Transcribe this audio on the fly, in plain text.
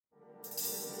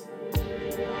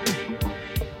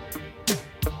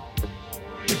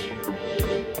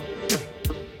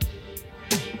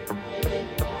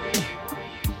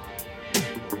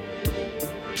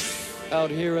Out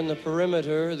here in the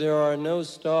perimeter, there are no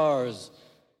stars.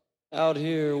 Out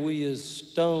here, we is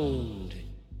stoned,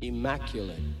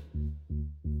 immaculate.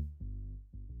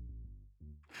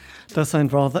 Does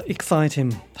sound rather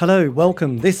exciting. Hello,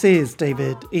 welcome. This is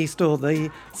David Eastaugh,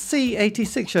 the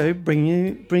C86 show,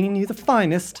 bringing you the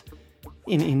finest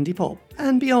in indie pop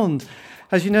and beyond.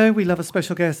 As you know, we love a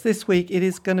special guest. This week, it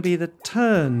is going to be the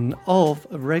turn of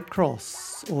Red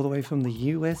Cross, all the way from the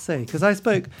USA, because I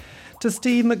spoke to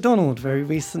Steve McDonald very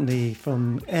recently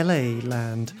from LA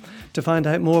land to find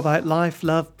out more about life,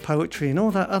 love, poetry, and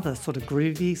all that other sort of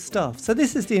groovy stuff. So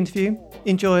this is the interview.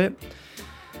 Enjoy it.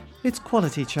 It's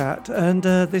quality chat, and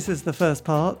this is the first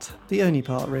part, the only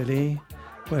part really,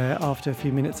 where after a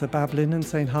few minutes of babbling and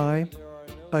saying hi,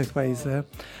 both ways there,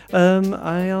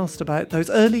 I asked about those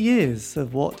early years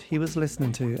of what he was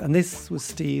listening to, and this was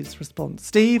Steve's response.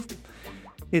 Steve,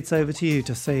 it's over to you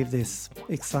to save this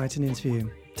exciting interview.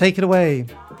 Take it away.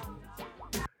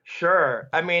 Sure.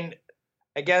 I mean,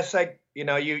 I guess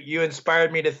you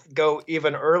inspired me to go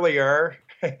even earlier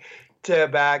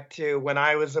back to when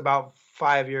I was about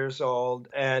 5 years old,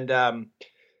 and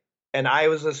I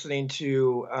was listening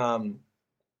to,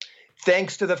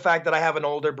 thanks to the fact that I have an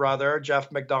older brother,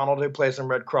 Jeff McDonald, who plays in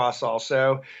Red Cross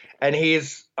also, and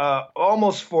he's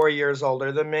almost 4 years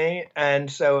older than me,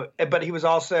 and so, but he was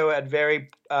also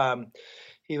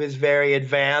he was very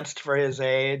advanced for his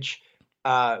age.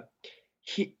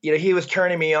 He was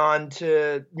turning me on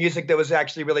to music that was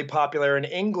actually really popular in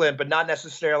England, but not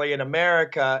necessarily in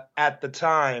America at the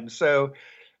time. So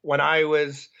when I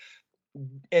was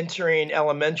entering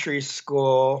elementary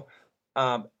school,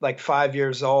 like 5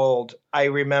 years old, I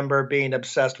remember being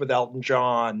obsessed with Elton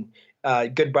John,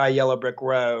 Goodbye Yellow Brick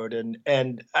Road,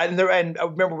 and I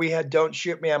remember we had Don't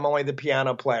Shoot Me, I'm Only the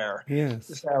Piano Player.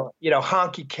 Yes. So,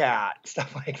 Honky Cat,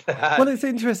 stuff like that. Well, it's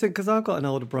interesting because I've got an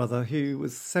older brother who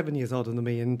was 7 years older than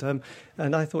me, and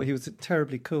I thought he was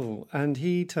terribly cool, and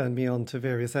he turned me on to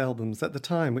various albums at the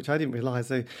time, which I didn't realise.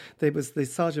 There was the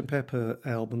Sgt. Pepper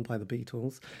album by the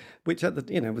Beatles, which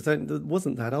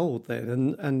wasn't that old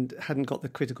then, and hadn't got the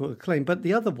critical acclaim. But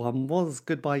the other one was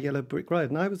Goodbye Yellow Brick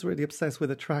Road, and I was really obsessed with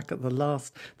a track at the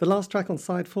last track on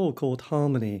side 4 called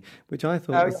Harmony, which I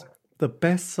thought was the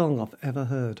best song I've ever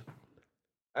heard.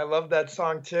 I love that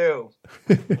song too.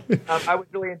 I was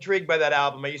really intrigued by that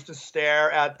album. I used to stare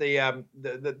at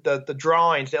the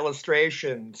drawings, the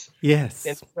illustrations, yes,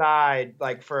 inside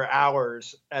like for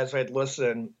hours as I'd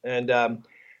listen, and was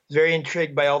very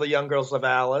intrigued by All the Young Girls Love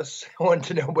Alice. I wanted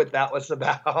to know what that was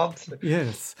about.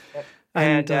 Yes,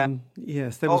 and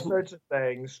yes, there all was sorts of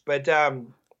things, but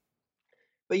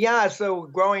yeah. So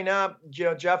growing up,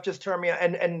 Jeff just turned me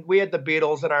on, and we had the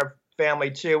Beatles in our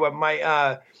family too. But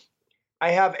I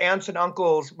have aunts and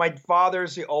uncles. My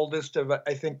father's the oldest of,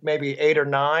 I think, maybe 8 or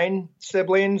 9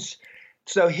 siblings.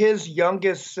 So his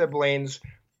youngest siblings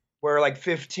were like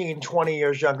 15, 20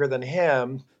 years younger than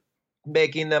him,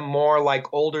 making them more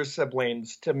like older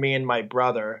siblings to me and my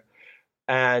brother.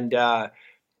 And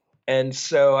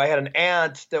so I had an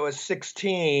aunt that was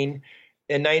 16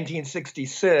 in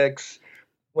 1966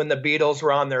 when the Beatles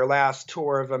were on their last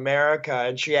tour of America.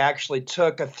 And she actually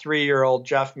took a 3-year-old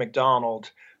Jeff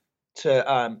McDonald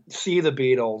to see the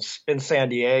Beatles in San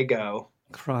Diego.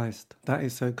 Christ, that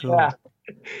is so cool.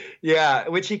 Yeah,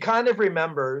 which he kind of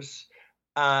remembers.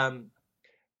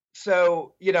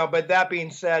 So, but that being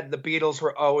said, the Beatles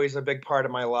were always a big part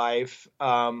of my life.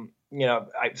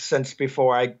 Since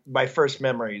before my first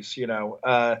memories, and all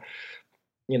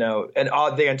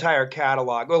the entire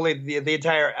catalog, well, the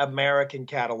entire American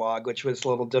catalog, which was a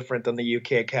little different than the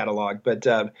UK catalog. But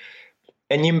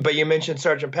you mentioned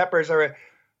Sgt. Pepper's. I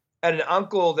had an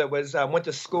uncle that went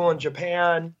to school in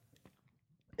Japan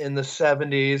in the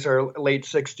 70s or late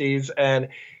 60s, and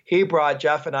he brought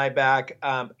Jeff and I back.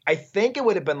 I think it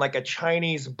would have been like a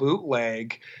Chinese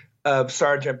bootleg of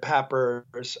Sgt.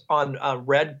 Pepper's on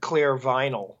red clear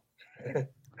vinyl.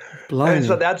 And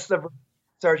so that's the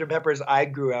Sgt. Pepper's I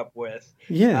grew up with.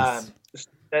 Yes.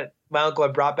 That my uncle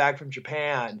had brought back from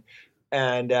Japan,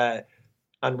 and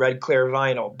on red clear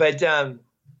vinyl. But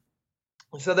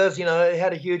so those, it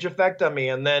had a huge effect on me.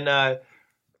 And then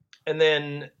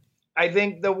I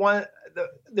think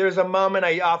there's a moment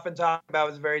I often talk about,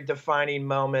 was a very defining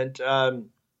moment.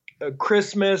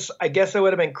 Christmas, I guess it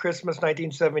would have been Christmas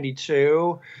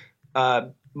 1972.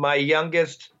 My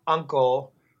youngest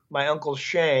uncle, my Uncle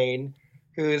Shane,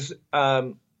 who's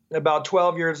about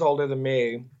 12 years older than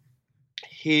me,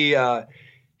 he had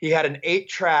an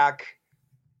 8-track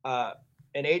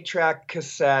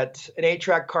cassette, an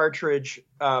 8-track cartridge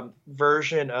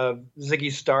version of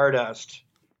Ziggy Stardust.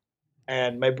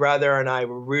 And my brother and I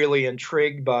were really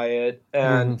intrigued by it.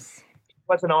 And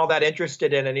wasn't all that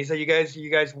interested in it. And he said, you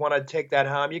guys want to take that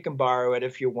home? You can borrow it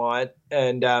if you want.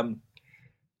 And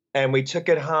we took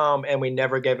it home and we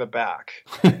never gave it back.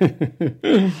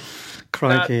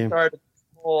 Crikey. That started this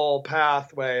whole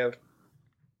pathway of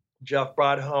Jeff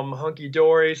brought home Hunky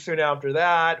Dory soon after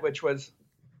that, which was,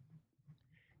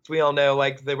 as we all know,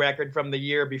 like the record from the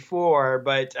year before,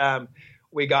 but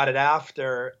we got it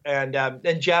after. And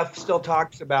Jeff still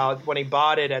talks about when he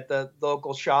bought it at the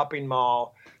local shopping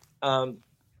mall,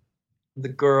 the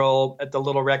girl at the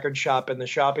little record shop in the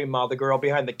shopping mall, the girl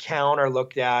behind the counter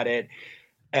looked at it,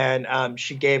 and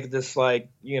she gave this, like,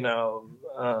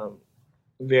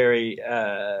 very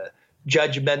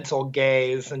judgmental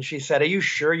gaze, and she said, "Are you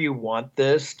sure you want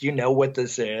this? Do you know what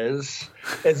this is?"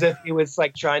 As if he was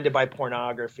like trying to buy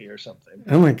pornography or something.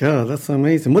 Oh my God, that's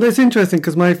amazing. Well, it's interesting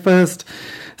because my first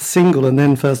single and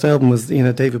then first album was,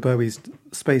 David Bowie's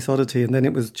Space Oddity, and then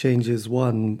it was Changes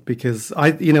One, because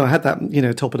I had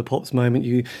that, Top of the Pops moment.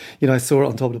 I saw it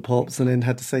on Top of the Pops and then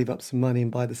had to save up some money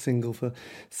and buy the single for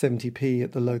 70p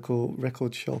at the local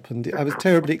record shop, and I was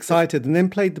terribly excited, and then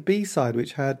played the B-side,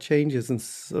 which had Changes and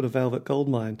sort of Velvet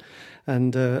Goldmine,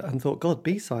 and thought, God,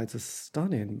 B-sides are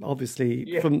stunning. Obviously,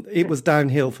 it was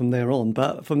downhill from there on,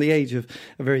 but from the age of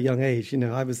a very young age,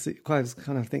 I was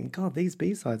kind of thinking, God, these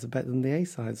B-sides are better than the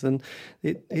A-sides, and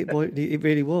it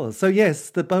really was. So yes,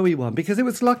 the Bowie one, because it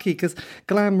was lucky, because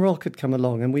glam rock had come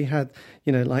along, and we had,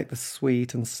 like the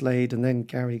Sweet and Slade, and then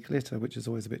Gary Glitter, which is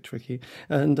always a bit tricky,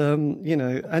 and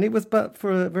and it was, but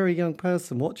for a very young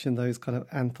person watching those kind of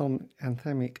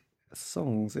anthemic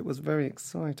songs, it was very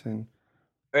exciting.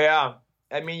 Yeah,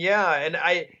 I mean,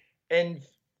 and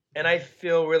I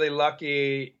feel really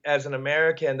lucky as an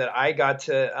American that I got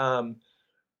to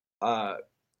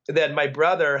that my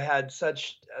brother had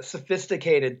such a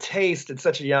sophisticated taste at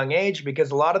such a young age,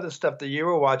 because a lot of the stuff that you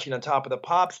were watching on Top of the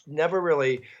Pops never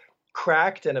really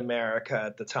cracked in America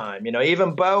at the time.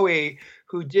 Even Bowie,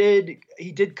 who did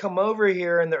come over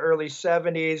here in the early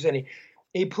 70s, and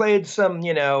he played some,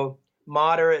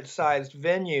 moderate sized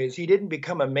venues. He didn't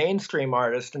become a mainstream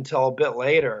artist until a bit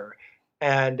later.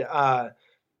 And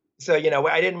so,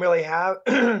 I didn't really have,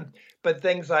 but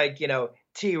things like,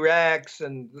 T-Rex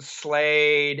and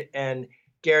Slade and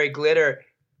Gary Glitter,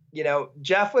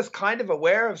 Jeff was kind of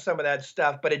aware of some of that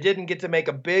stuff, but it didn't get to make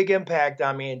a big impact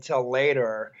on me until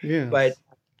later. Yes.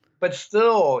 But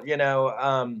still,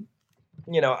 I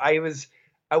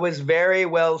was very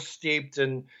well steeped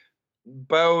in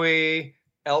Bowie,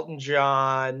 Elton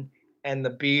John, and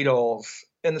the Beatles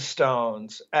and the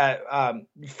Stones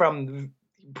from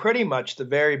pretty much the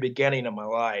very beginning of my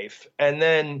life.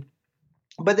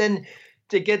 But then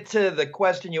to get to the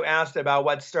question you asked about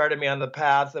what started me on the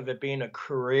path of it being a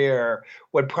career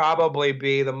would probably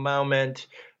be the moment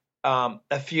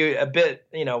a few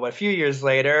years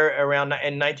later, around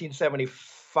in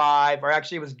 1975, or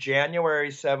actually it was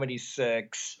January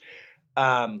 76,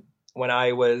 when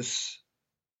I was,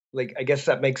 like, I guess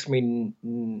that makes me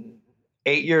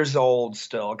 8 years old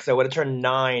still, because I would have turned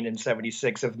 9 in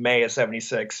 76 of May of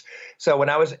 76. So when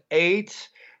I was 8,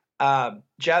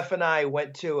 Jeff and I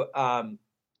went to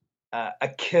a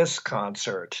Kiss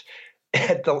concert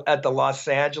at the Los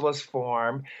Angeles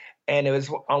Forum, and it was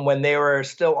when they were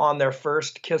still on their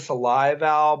first Kiss Alive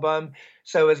album.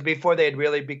 So it was before they had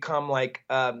really become like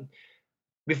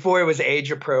before it was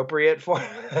age appropriate for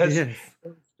us. Yes.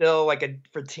 Still like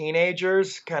for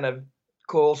teenagers, kind of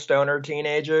cool stoner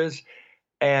teenagers.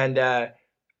 And the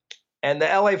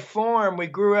LA Forum, we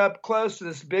grew up close to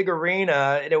this big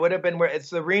arena, and it would have been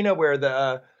it's the arena where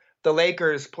the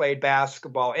Lakers played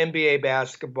basketball, NBA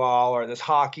basketball, or this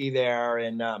hockey there.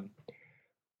 And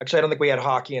actually, I don't think we had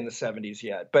hockey in the 70s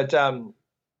yet, but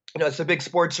it's a big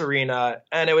sports arena,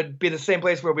 and it would be the same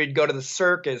place where we'd go to the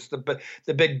circus.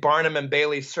 The big Barnum and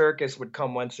Bailey circus would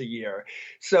come once a year.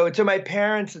 So to my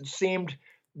parents, it seemed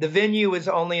the venue was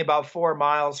only about 4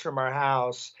 miles from our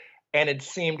house, and it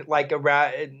seemed like a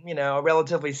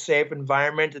relatively safe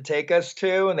environment to take us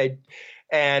to.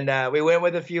 And we went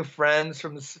with a few friends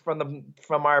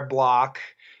from our block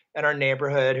and our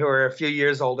neighborhood who are a few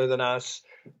years older than us.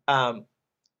 And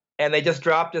they just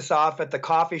dropped us off at the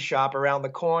coffee shop around the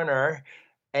corner,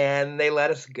 and they let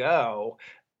us go,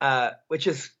 which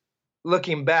is,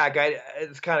 looking back,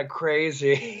 it's kind of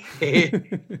crazy.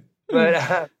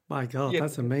 But my God,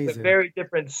 that's amazing. It's a very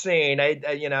different scene. It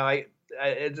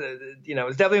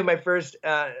was definitely my first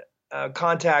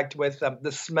contact with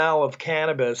the smell of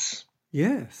cannabis.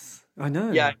 Yes, I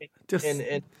know. Yeah,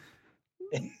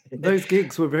 those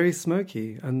gigs were very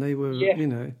smoky, and they were,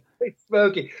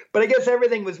 smoky. But I guess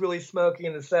everything was really smoky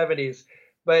in the 70s.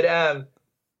 But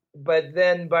but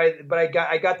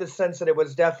I got the sense that it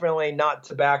was definitely not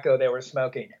tobacco they were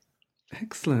smoking.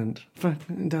 Excellent.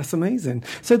 That's amazing.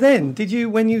 So then, did you,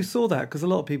 when you saw that, because a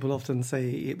lot of people often say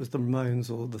it was the Ramones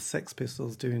or the Sex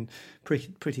Pistols doing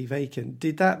Pretty Vacant.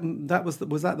 Was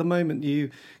that the moment you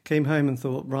came home and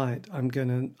thought, right,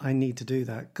 I need to do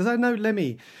that? Because I know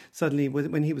Lemmy suddenly,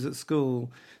 when he was at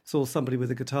school, saw somebody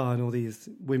with a guitar and all these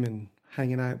women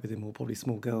hanging out with him, or probably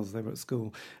small girls, they were at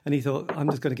school, and he thought, I'm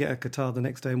just going to get a guitar the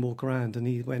next day and walk around, and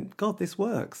he went, God, this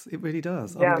works, it really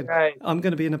does. Right. I'm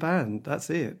going to be in a band, that's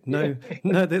it. No,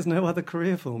 there's no other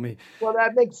career for me. Well,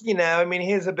 that makes,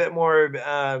 he's a bit more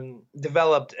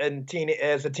developed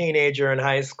as a teenager in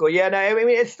high school. Yeah, no, I mean,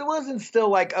 it still wasn't still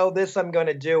like, oh, this, I'm going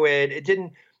to do it.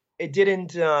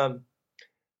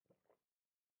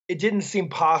 It didn't seem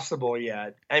possible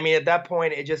yet. I mean, at that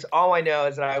point, all I know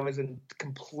is that I was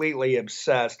completely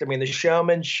obsessed. I mean, the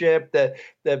showmanship, the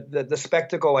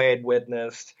spectacle I had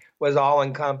witnessed was all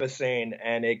encompassing,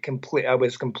 and I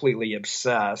was completely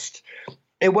obsessed.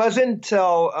 It wasn't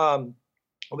until I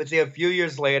would say a few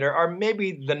years later, or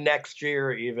maybe the next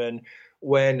year even,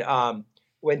 when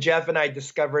Jeff and I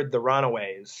discovered the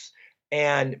Runaways,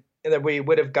 and that we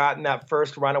would have gotten that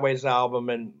first Runaways album,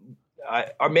 and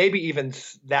or maybe even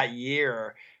that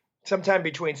year, sometime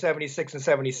between 76 and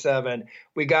 77,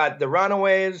 we got the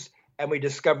Runaways and we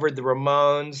discovered the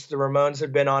Ramones. The Ramones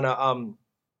had been on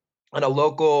a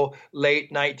local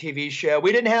late night TV show.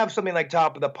 We didn't have something like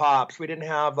Top of the Pops. We didn't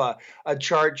have a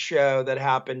chart show that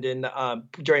happened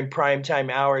during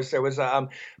primetime hours. There was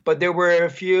but there were a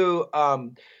few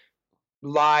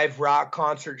live rock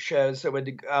concert shows that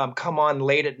would come on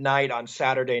late at night on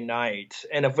Saturday night,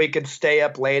 and if we could stay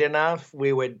up late enough,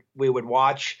 we would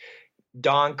watch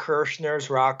Don Kirshner's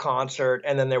rock concert,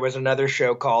 and then there was another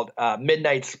show called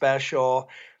Midnight Special,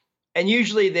 and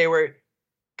usually they were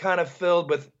kind of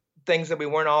filled with things that we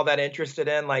weren't all that interested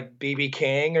in, like B.B.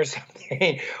 King or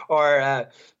something, or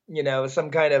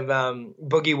some kind of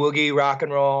boogie woogie rock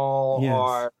and roll,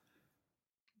 yes.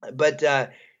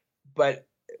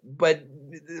 But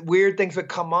weird things would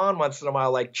come on once in a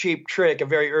while, like Cheap Trick, a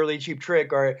very early Cheap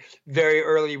Trick, or very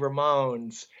early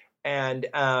Ramones, and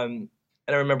I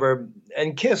remember,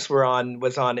 and Kiss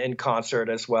was on in concert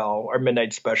as well, or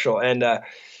Midnight Special, but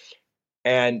the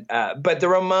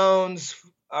Ramones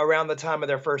around the time of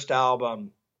their first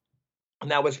album, and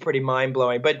that was pretty mind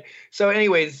blowing. But so,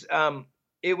 anyways,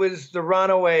 it was the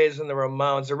Runaways and the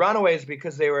Ramones. The Runaways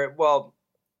because they were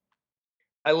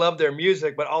I love their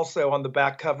music, but also on the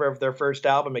back cover of their first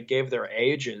album, it gave their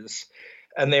ages,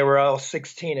 and they were all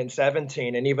 16 and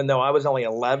 17. And even though I was only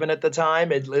 11 at the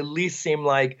time, it at least seemed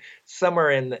like somewhere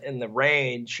in the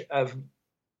range of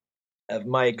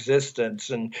my existence,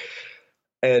 and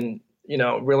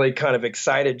really kind of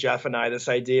excited Jeff and I, this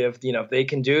idea of, if they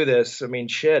can do this, I mean,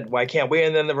 shit, why can't we?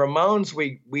 And then the Ramones,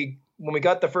 when we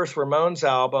got the first Ramones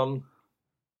album,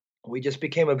 we just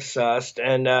became obsessed.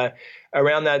 And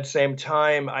around that same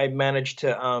time, I managed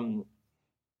to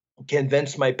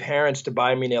convince my parents to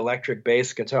buy me an electric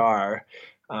bass guitar.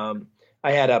 I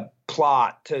had a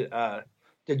plot to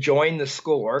join the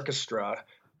school orchestra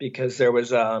because there was,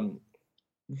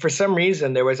 for some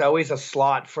reason, there was always a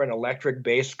slot for an electric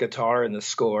bass guitar in the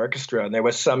school orchestra. And there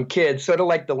was some kid, sort of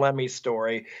like the Lemmy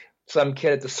story, some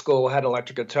kid at the school had an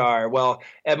electric guitar. Well,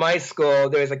 at my school,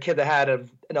 there was a kid that had an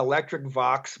electric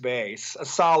Vox bass, a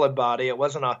solid body. It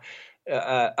wasn't an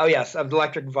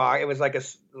electric Vox. It was like an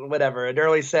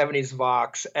early 70s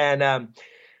Vox.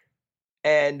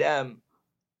 But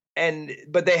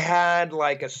they had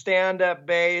like a stand-up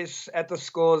bass at the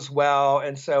school as well.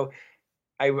 And so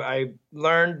I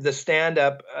learned the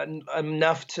stand-up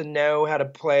enough to know how to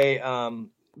play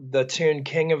the tune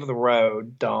 "King of the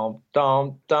Road," dum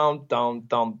dum dum dum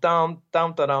dum dum dum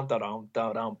dum dum dum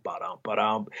dum dum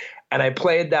dum, and I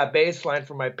played that bass line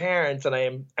for my parents, and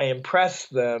I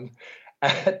impressed them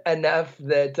enough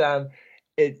that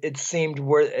it seemed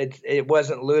worth it. It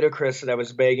wasn't ludicrous that I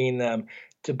was begging them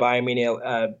to buy me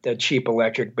a cheap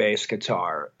electric bass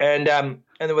guitar, and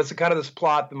there was kind of this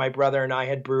plot that my brother and I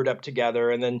had brewed up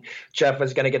together, and then Jeff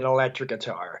was going to get an electric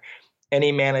guitar. And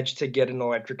he managed to get an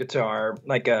electric guitar,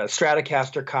 like a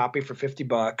Stratocaster copy for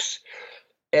 $50.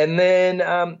 And then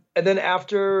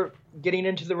after getting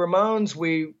into the Ramones,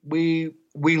 we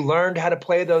learned how to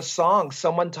play those songs.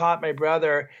 Someone taught my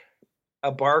brother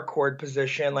a bar chord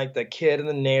position, like the kid in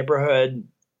the neighborhood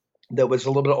that was a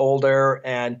little bit older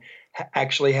and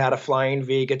actually had a Flying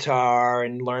V guitar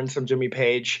and learned some Jimmy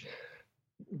Page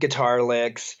guitar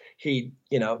licks.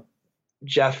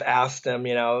 Jeff asked him,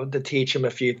 to teach him a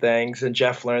few things, and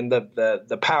Jeff learned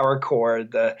the power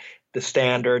chord, the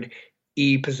standard.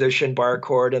 E position bar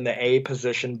chord and the A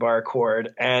position bar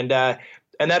chord, and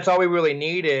that's all we really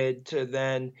needed to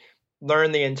then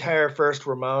learn the entire first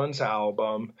Ramones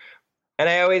album. And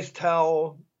I always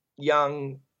tell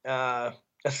young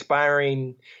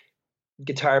aspiring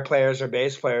guitar players or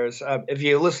bass players, if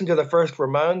you listen to the first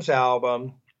Ramones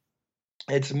album,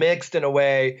 it's mixed in a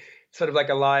way, sort of like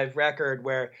a live record,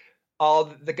 where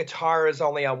all the guitar is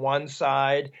only on one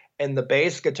side and the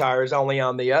bass guitar is only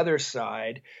on the other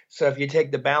side. So if you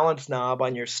take the balance knob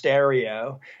on your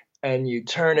stereo and you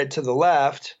turn it to the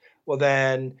left, well,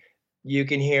 then you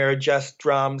can hear just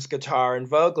drums, guitar, and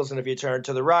vocals. And if you turn it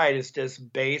to the right, it's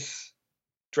just bass,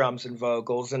 drums, and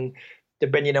vocals. And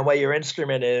depending on what your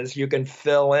instrument is, you can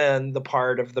fill in the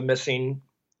part of the missing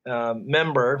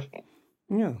member.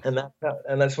 Yeah.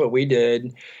 And that's what we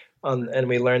did. And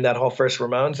we learned that whole first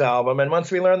Ramones album. And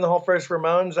once we learned the whole first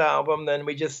Ramones album, then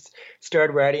we just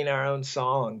started writing our own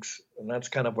songs. And that's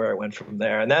kind of where it went from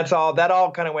there. And that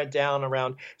all kind of went down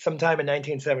around sometime in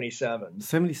 1977.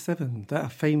 77,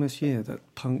 that famous year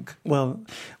that punk. Well,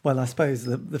 I suppose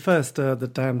the first The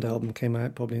Damned album came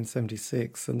out probably in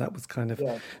 76, and that was kind of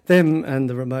them and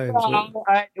the Ramones.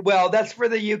 Well, that's for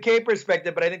the UK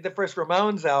perspective, but I think the first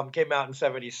Ramones album came out in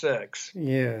 76.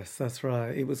 Yes, that's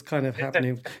right. It was kind of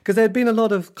happening because there had been a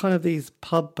lot of kind of these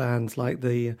pub bands like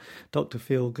the Dr.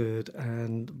 Feelgood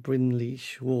and Brinley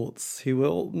Schwartz, who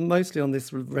were mostly on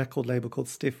this record label called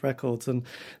Stiff Records, and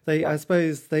I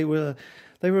suppose they were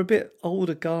a bit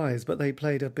older guys, but they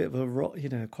played a bit of a rock,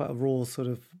 quite a raw sort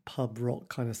of pub rock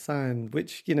kind of sound,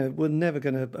 which, were never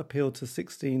going to appeal to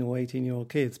 16 or 18-year-old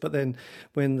kids. But then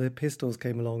when the Pistols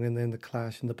came along and then the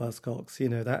Clash and the Buzzcocks,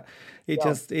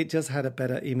 it just had a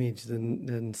better image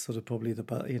than sort of probably the,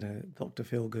 Dr.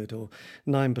 Feelgood or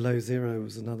 9 Below Zero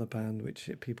was another band which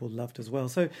people loved as well.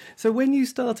 So when you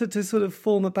started to sort of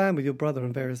form a band with your brother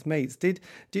and various mates, did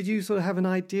you sort of have an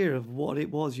idea of what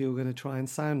it was you were going to try and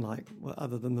sound like,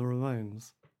 other than the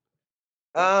Ramones?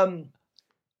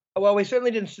 Well, we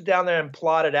certainly didn't sit down there and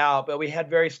plot it out, but we had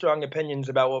very strong opinions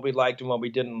about what we liked and what we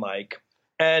didn't like.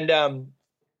 And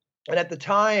at the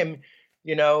time,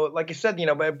 like you said,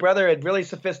 my brother had really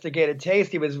sophisticated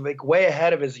taste. He was like way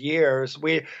ahead of his years.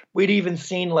 We'd even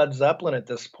seen Led Zeppelin at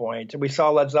this point, and we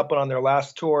saw Led Zeppelin on their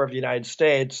last tour of the United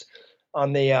States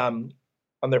on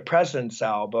their President's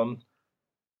album.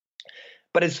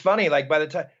 But it's funny, like by the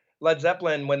time Led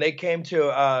Zeppelin, when they came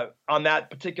to on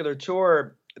that particular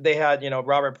tour, they had,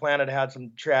 Robert Plant had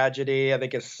some tragedy. I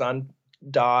think his son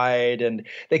died, and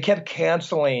they kept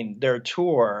canceling their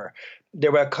tour.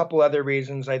 There were a couple other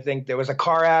reasons. I think there was a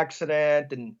car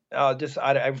accident, and I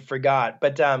forgot.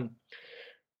 But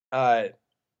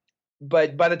by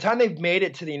the time they made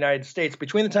it to the United States,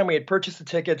 between the time we had purchased the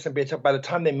tickets and by the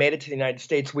time they made it to the United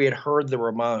States, we had heard the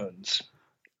Ramones.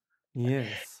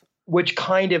 Yes. Which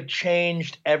kind of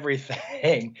changed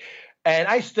everything. And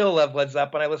I still love Led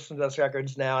Zeppelin. I listen to those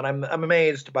records now, and I'm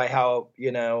amazed by how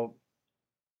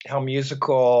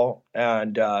musical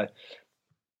and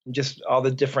just all the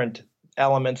different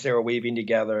elements they were weaving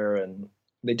together, and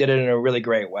they did it in a really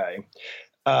great way,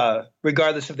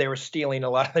 regardless if they were stealing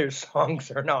a lot of their songs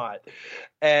or not.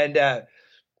 When the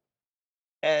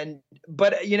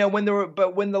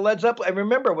Led Zeppelin, I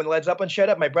remember when Led Zeppelin showed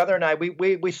up, my brother and I,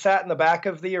 we sat in the back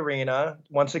of the arena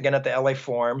once again at the LA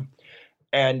Forum,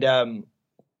 and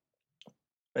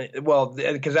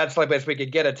because that's the place we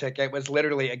could get a ticket. It was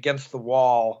literally against the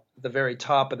wall, at the very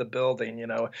top of the building.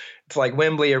 It's like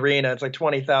Wembley Arena. It's like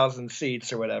 20,000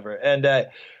 seats or whatever, and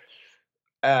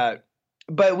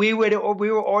but we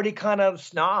were already kind of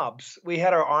snobs. We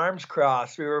had our arms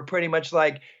crossed. We were pretty much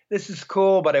like, this is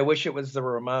cool, but I wish it was the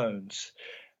Ramones.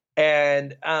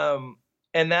 And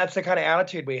that's the kind of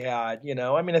attitude we had,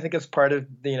 I think it's part of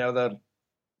the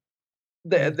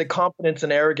confidence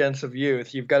and arrogance of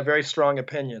youth. You've got very strong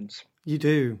opinions. You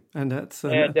do, and that's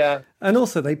and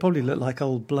also they probably look like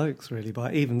old blokes, really.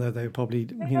 But even though they probably,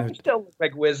 still look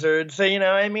like wizards. So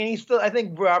he's still. I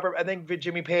think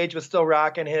Jimmy Page was still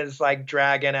rocking his like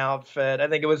dragon outfit. I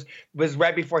think it was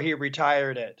right before he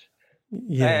retired it.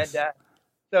 Yes. And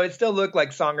so it still looked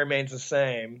like Song Remains the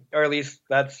Same, or at least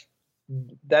that's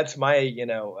my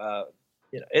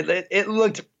it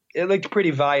looked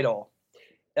pretty vital.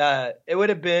 It would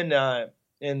have been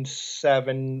in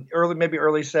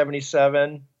early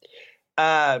 77.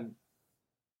 And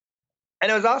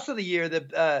it was also the year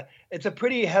that it's a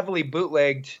pretty heavily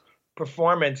bootlegged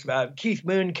performance. Keith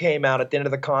Moon came out at the end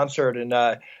of the concert and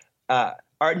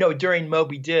during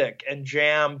Moby Dick, and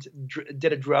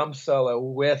did a drum solo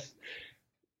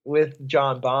with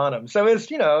John Bonham. So it's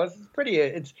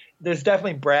pretty. There's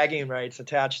definitely bragging rights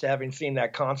attached to having seen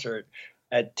that concert.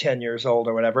 at 10 years old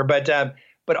or whatever. But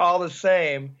all the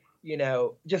same,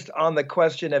 just on the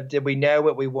question of did we know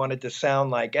what we wanted to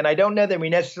sound like? And I don't know that we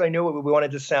necessarily knew what we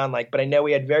wanted to sound like, but I know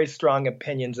we had very strong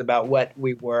opinions about what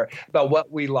we were, about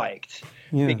what we liked.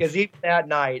 Yes. Because even that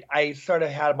night, I sort of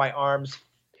had my arms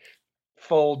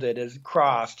folded as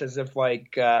crossed, as if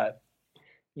like,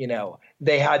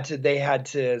 they had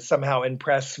to somehow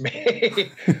impress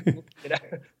me.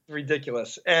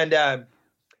 Ridiculous. And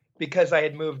because I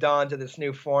had moved on to this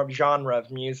new genre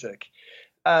of music.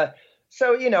 So,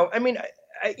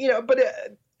 but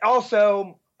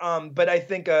also, but I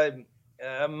think a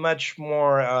much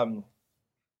more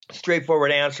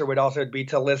straightforward answer would also be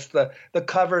to list the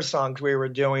cover songs we were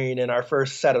doing in our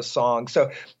first set of songs.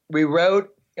 So we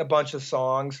wrote a bunch of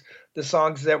songs. The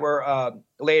songs that were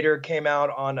later came out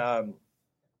on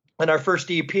our first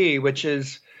EP, which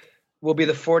will be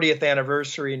the 40th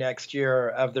anniversary next year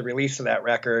of the release of that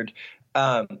record.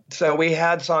 So we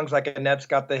had songs like Annette's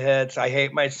Got the Hits, I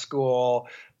Hate My School,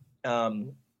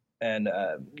 and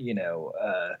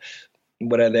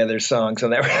what are the other songs on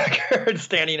that record?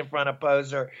 Standing in Front of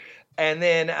Poser. And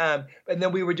then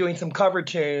we were doing some cover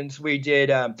tunes. We did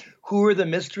Who Are the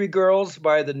Mystery Girls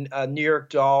by the New York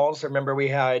Dolls. I remember we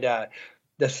had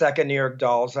the second New York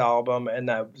Dolls album,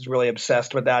 and I was really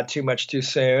obsessed with that, Too Much Too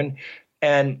Soon.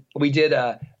 And we did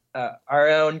our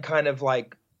own kind of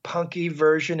like punky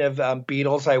version of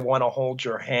Beatles' I Want to Hold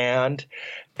Your Hand,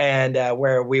 and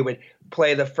where we would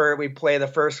play the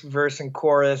first verse and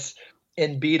chorus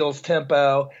in Beatles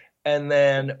tempo, and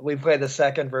then we play the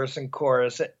second verse and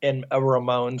chorus in a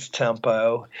Ramones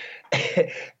tempo.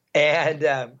 And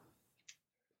were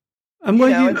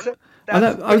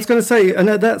I was going to say, and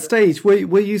at that stage,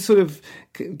 were you sort of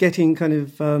getting kind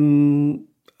of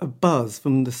a buzz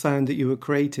from the sound that you were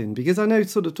creating? Because I know,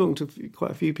 sort of talking to quite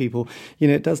a few people,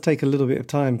 it does take a little bit of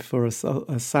time for a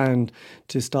sound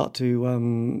to start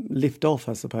to lift off,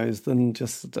 I suppose, than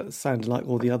just sound like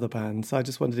all the other bands. So I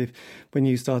just wondered if, when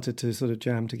you started to sort of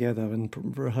jam together and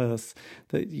rehearse,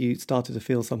 that you started to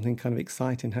feel something kind of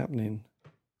exciting happening.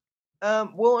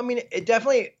 Well, I mean,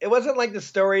 it wasn't like the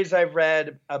stories I've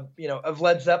read, of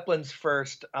Led Zeppelin's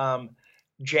first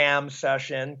jam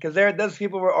session, because those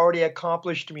people were already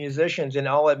accomplished musicians, and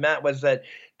all it meant was that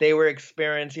they were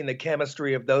experiencing the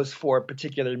chemistry of those four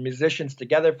particular musicians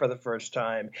together for the first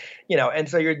time, and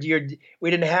so we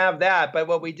didn't have that, but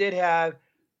what we did have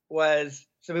was,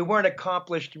 so we weren't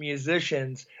accomplished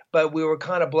musicians, but we were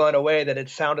kind of blown away that it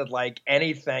sounded like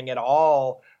anything at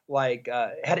all, like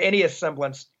had any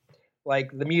semblance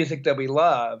like the music that we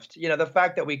loved. The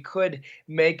fact that we could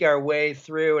make our way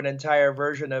through an entire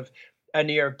version of a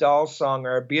New York Dolls song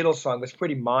or a Beatles song was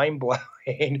pretty mind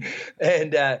blowing.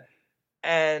 And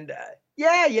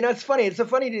yeah, it's funny. It's so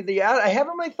funny I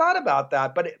haven't really thought about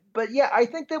that, but yeah, I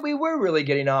think that we were really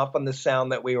getting off on the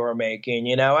sound that we were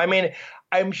making. I mean,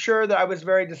 I'm sure that I was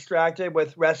very distracted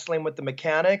with wrestling with the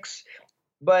mechanics,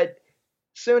 but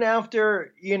soon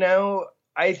after,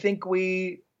 I think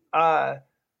we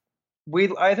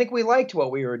liked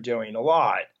what we were doing a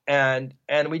lot, and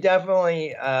we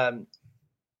definitely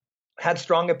had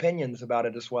strong opinions about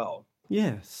it as well.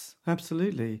 Yes,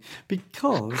 absolutely.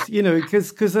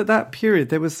 Because at that period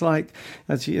there was, like,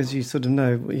 as you sort of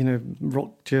know,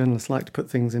 rock journalists like to put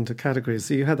things into categories.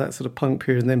 So you had that sort of punk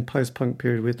period and then post-punk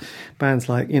period with bands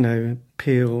like,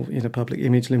 Peel, Public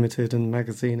Image Limited and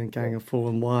Magazine and Gang of Four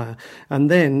and Wire.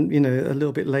 And then, a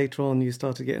little bit later on you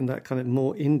started getting that kind of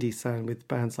more indie sound with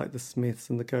bands like the Smiths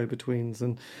and the Go-Betweens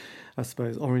and, I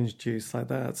suppose, Orange Juice, like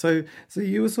that. So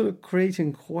you were sort of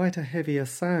creating quite a heavier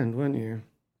sound, weren't you?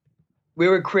 We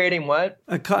were creating what?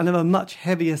 A kind of a much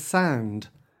heavier sound.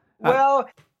 Well,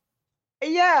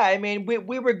 yeah, I mean,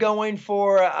 we were going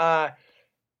for, I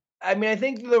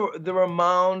think the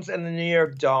Ramones and the New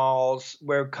York Dolls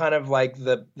were kind of like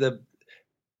the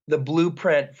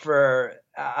blueprint for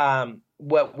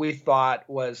what we thought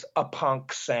was a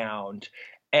punk sound.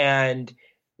 And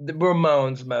the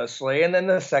Ramones mostly, and then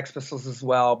the Sex Pistols as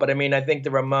well. But I mean, I think the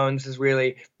Ramones is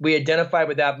really, we identify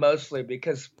with that mostly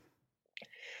because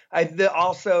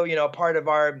also, part of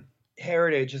our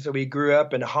heritage is that we grew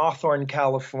up in Hawthorne,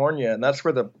 California, and that's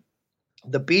where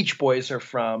the Beach Boys are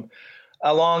from,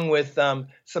 along with some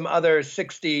other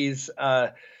 60s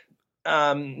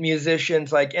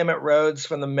musicians like Emmett Rhodes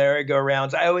from the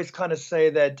Merry-Go-Rounds. I always kind of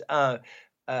say that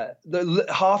the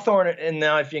Hawthorne, and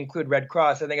now if you include Red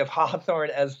Cross, I think of Hawthorne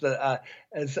as the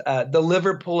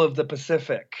Liverpool of the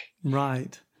Pacific.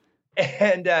 Right.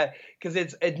 And because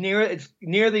it's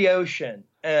near the ocean,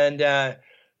 and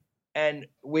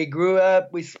we grew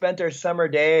up. We spent our summer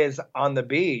days on the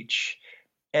beach,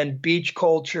 and beach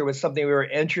culture was something we were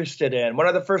interested in. One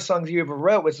of the first songs you ever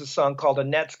wrote was a song called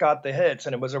Annette's Got the Hits,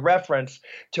 and it was a reference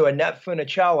to Annette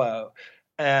Funicello.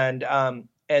 And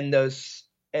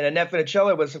Annette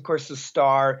Funicello was, of course, the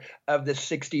star of the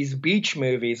 60s beach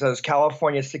movies, those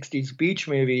California 60s beach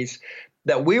movies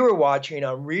that we were watching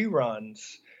on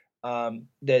reruns,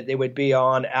 that they would be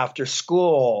on after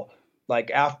school,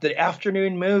 like after the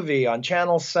afternoon movie on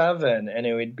Channel 7. And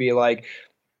it would be like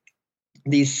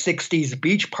these 60s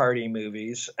beach party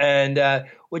movies, and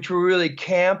which were really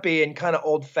campy and kind of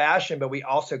old fashioned, but we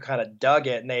also kind of dug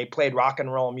it. And they played rock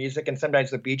and roll music, and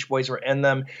sometimes the Beach Boys were in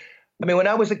them. I mean, when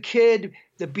I was a kid,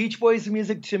 the Beach Boys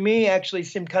music to me actually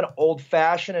seemed kind of old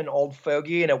fashioned and old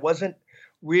fogey. And it wasn't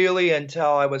really until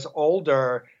I was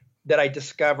older that I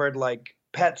discovered like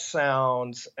Pet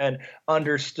Sounds and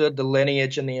understood the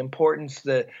lineage and the important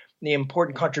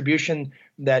contribution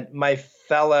that my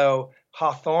fellow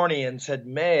Hawthornians had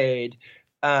made.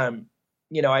 I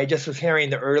just was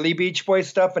hearing the early Beach Boys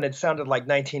stuff, and it sounded like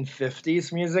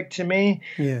 1950s music to me.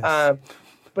 Yes.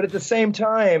 But at the same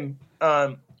time,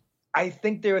 I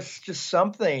think there was just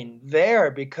something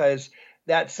there because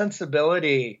that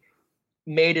sensibility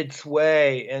made its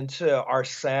way into our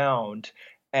sound.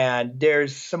 And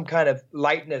there's some kind of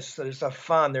lightness, there's a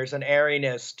fun, there's an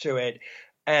airiness to it.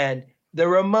 And the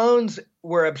Ramones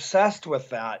were obsessed with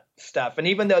that stuff. And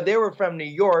even though they were from New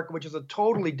York, which is a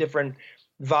totally different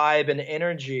vibe and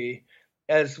energy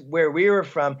as where we were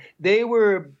from, they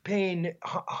were paying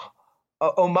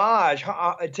homage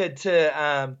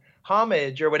to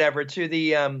homage or whatever to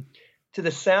the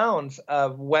sounds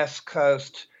of West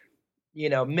Coast,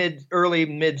 early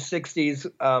mid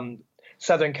 60s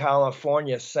Southern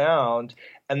California sound.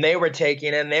 And they were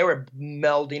taking it and they were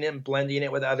melding it and blending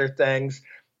it with other things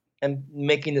and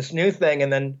making this new thing.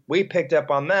 And then we picked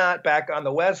up on that back on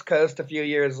the West Coast a few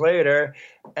years later.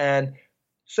 And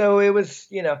so it was,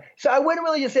 so I wouldn't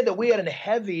really just say that we had a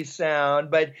heavy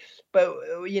sound, but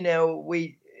we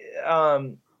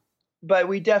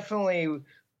definitely,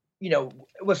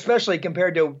 especially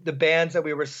compared to the bands that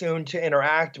we were soon to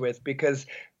interact with, because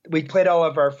we played all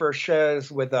of our first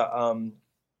shows with a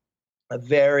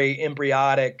very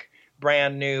embryonic,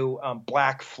 brand new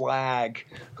Black Flag,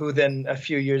 who then a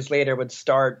few years later would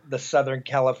start the Southern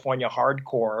California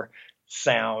hardcore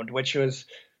sound, which was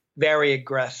very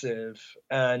aggressive.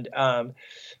 And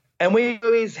we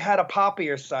always had a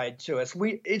poppier side to us.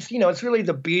 It's really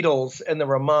the Beatles and the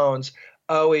Ramones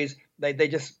always, they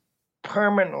just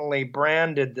permanently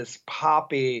branded this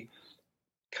poppy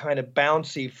kind of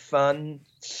bouncy fun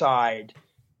side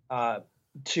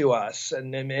to us,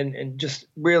 and just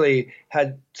really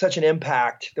had such an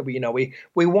impact that we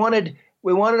wanted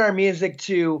our music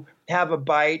to have a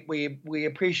bite. We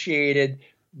appreciated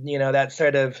that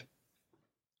sort of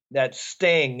that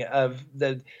sting of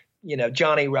the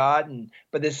Johnny Rotten,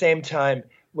 but at the same time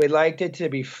we liked it to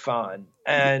be fun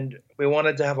and we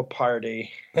wanted to have a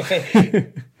party.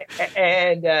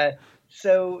 And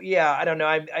so yeah, I don't know.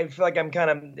 I feel like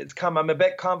I'm a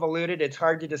bit convoluted. It's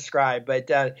hard to describe, but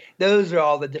those are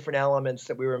all the different elements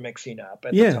that we were mixing up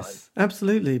at the time. Yes,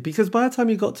 absolutely. Because by the time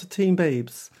you got to Teen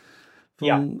Babes,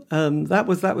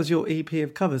 that was your EP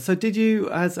of covers. So did you,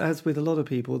 as with a lot of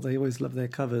people, they always love their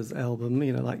covers album,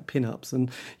 like pin-ups,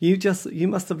 and you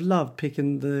must have loved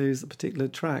picking those particular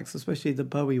tracks, especially the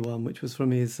Bowie one, which was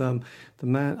from his I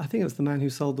think it was The Man Who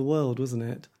Sold the World, wasn't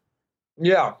it?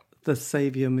 Yeah. The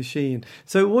Savior Machine.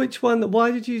 So which one,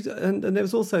 why did you, and there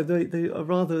was also the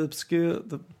rather obscure,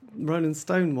 the Rolling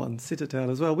Stone one, Citadel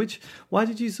as well, why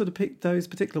did you sort of pick those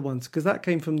particular ones? Because that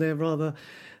came from their rather,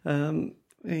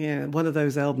 one of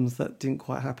those albums that didn't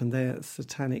quite happen, their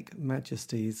Satanic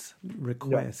Majesty's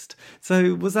Request. Yeah.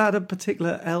 So was that a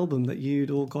particular album that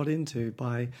you'd all got into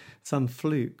by some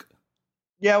fluke?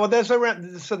 Yeah, well, this is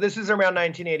around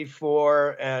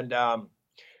 1984, and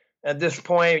at this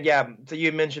point, so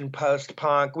you mentioned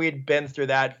post-punk. We'd been through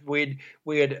that. We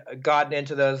had gotten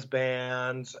into those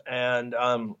bands, and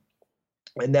the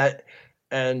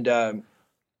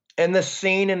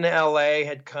scene in LA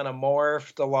had kind of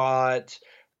morphed a lot.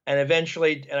 And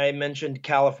eventually, and I mentioned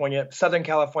Southern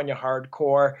California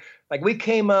hardcore. Like we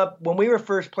came up, when we were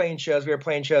first playing shows, we were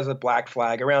playing shows with Black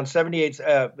Flag. Around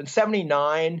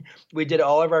 79, we did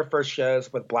all of our first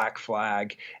shows with Black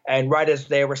Flag. And right as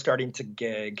they were starting to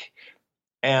gig.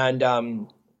 And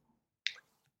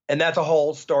that's a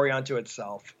whole story unto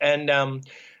itself. And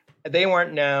they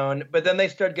weren't known, but then they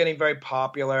started getting very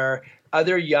popular.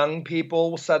 Other young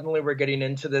people suddenly were getting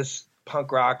into this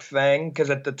punk rock thing, because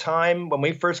at the time when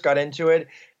we first got into it,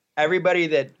 everybody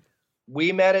that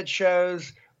we met at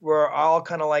shows were all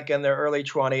kind of like in their early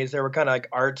 20s. They were kind of like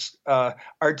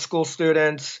art school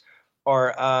students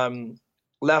or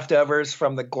leftovers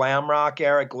from the glam rock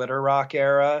era, glitter rock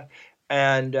era,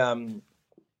 and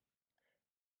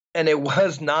it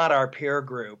was not our peer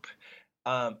group.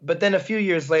 But then a few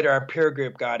years later, our peer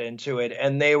group got into it,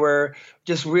 and they were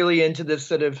just really into this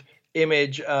sort of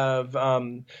image of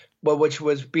which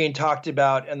was being talked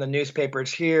about in the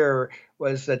newspapers here,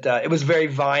 was that it was very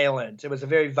violent. It was a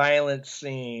very violent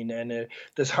scene, and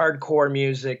this hardcore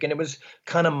music, and it was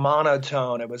kind of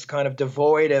monotone. It was kind of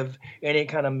devoid of any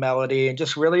kind of melody, and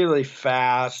just really, really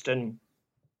fast. And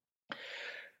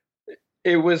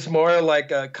it was more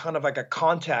like a kind of like a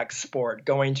contact sport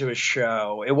going to a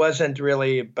show. It wasn't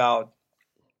any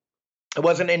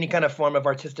kind of form of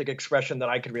artistic expression that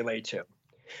I could relate to.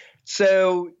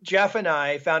 So Jeff and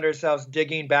I found ourselves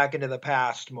digging back into the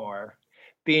past more,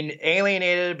 being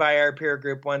alienated by our peer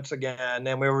group once again,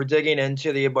 and we were digging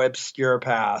into the obscure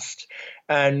past.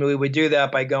 And we would do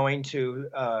that by going to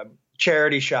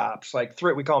charity shops, like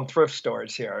we call them thrift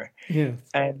stores here. Yeah.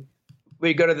 And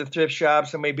we'd go to the thrift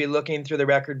shops and we'd be looking through the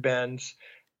record bins,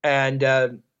 and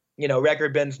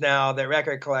record bins now that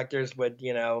record collectors would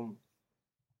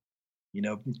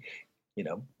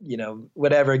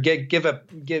whatever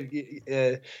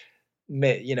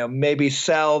maybe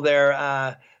sell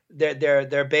their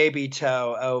baby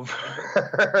toe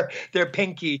over their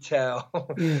pinky toe.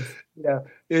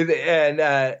 And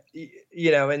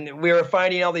and we were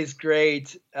finding all these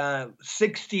great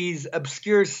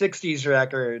obscure 60s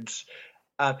records.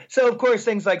 So of course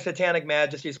things like Satanic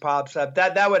Majesties pops up.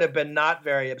 That would have been not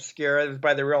very obscure. It was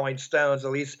by the Rolling Stones.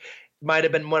 At least might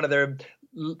have been one of their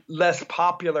less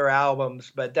popular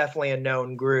albums, but definitely a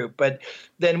known group. But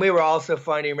then we were also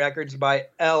finding records by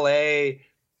L.A.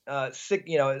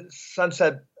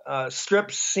 Sunset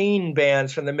Strip scene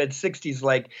bands from the mid 60s,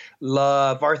 like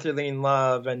Love, Arthur Lean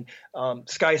Love, and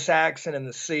Sky Saxon and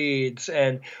the Seeds.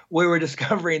 And we were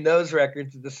discovering those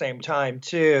records at the same time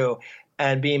too,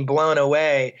 and being blown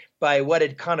away by what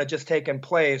had kind of just taken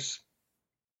place.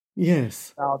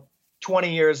 Yes. About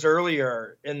 20 years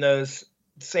earlier in those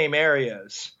same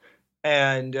areas.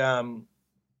 And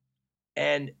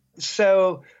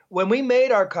so when we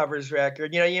made our covers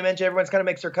record, you mentioned everyone's kind of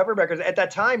makes their cover records. At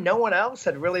that time, no one else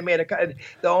had really made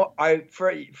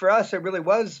for us, it really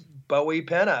was Bowie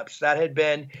pinups. That had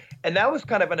been, and that was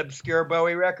kind of an obscure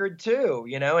Bowie record too.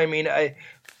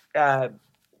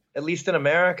 At least in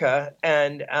America.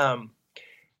 And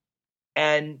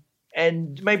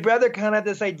my brother kind of had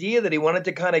this idea that he wanted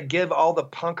to kind of give all the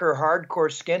punker hardcore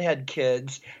skinhead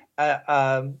kids,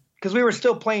 because we were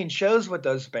still playing shows with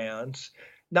those bands.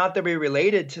 Not that we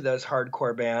related to those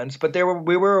hardcore bands, but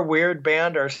we were a weird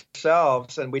band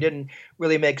ourselves, and we didn't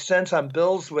really make sense on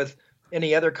bills with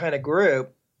any other kind of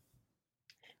group.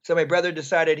 So my brother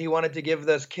decided he wanted to give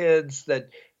those kids that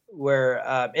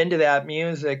were into that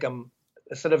music a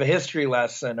sort of a history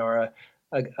lesson or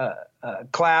a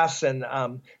class in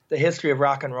the history of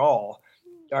rock and roll,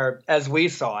 or as we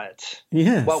saw it,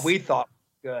 yes, what we thought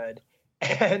was good.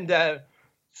 And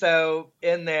so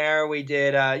in there we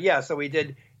did, we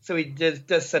did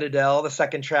the Citadel, the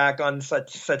second track on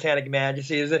Satanic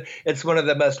Majesties. It's one of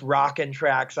the most rockin'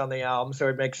 tracks on the album, so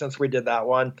it makes sense we did that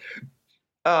one.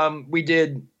 We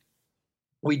did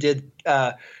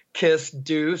Kiss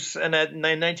Deuce, and in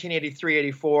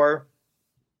 1983-84,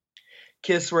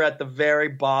 Kiss were at the very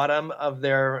bottom of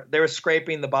they were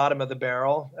scraping the bottom of the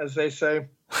barrel, as they say.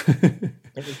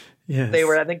 Yes.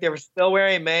 I think they were still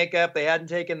wearing makeup. They hadn't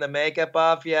taken the makeup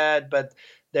off yet, but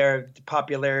their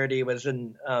popularity was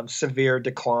in severe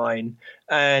decline.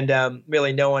 And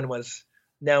really no one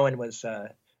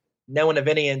of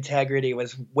any integrity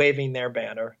was waving their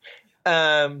banner.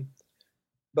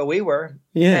 But we were.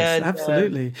 Yes,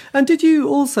 absolutely. And did you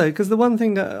also, because the one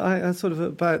thing that I sort of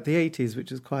about the 80s, which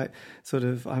is quite sort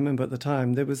of, I remember at the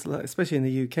time, there was, like, especially in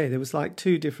the UK, there was like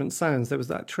two different sounds. There was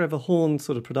that Trevor Horn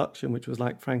sort of production, which was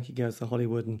like Frankie Goes to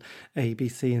Hollywood and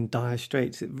ABC and Dire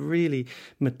Straits. It really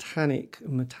metallic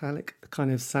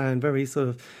kind of sound, very sort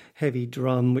of heavy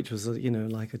drum, which was,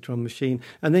 like a drum machine.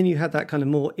 And then you had that kind of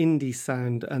more indie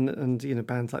sound, and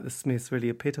bands like the Smiths really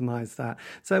epitomised that.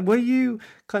 So were you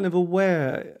kind of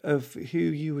aware of who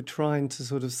you were trying to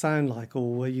sort of sound like,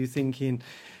 or were you thinking,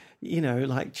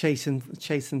 like chasing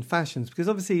fashions? Because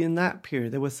obviously in that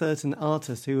period there were certain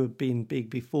artists who had been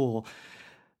big before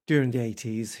during the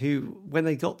 80s who, when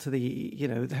they got to the,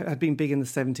 had been big in the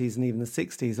 70s and even the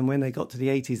 60s, and when they got to the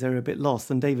 80s, they were a bit lost.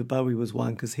 And David Bowie was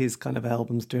one, because his kind of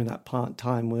albums during that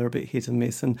time were a bit hit and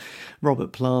miss. And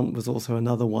Robert Plant was also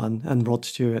another one, and Rod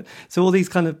Stewart. So all these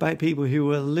kind of people who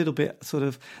were a little bit sort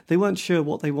of, they weren't sure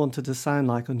what they wanted to sound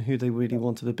like and who they really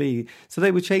wanted to be. So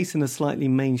they were chasing a slightly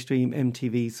mainstream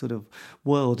MTV sort of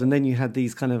world. And then you had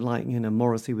these kind of like,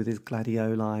 Morrissey with his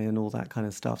Gladioli and all that kind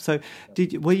of stuff. So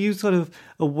were you sort of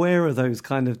aware of those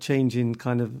kind of changing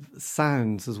kind of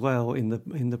sounds as well in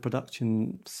the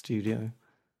production studio?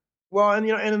 Well, and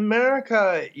in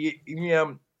America,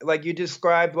 like you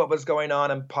described what was going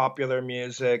on in popular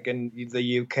music in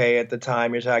the UK at the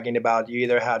time. You're talking about, you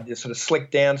either had this sort of slick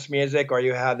dance music, or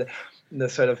you had the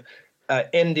sort of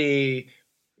indie,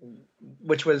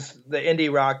 which was the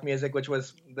indie rock music, which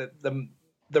was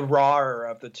the rawer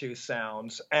of the two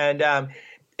sounds. And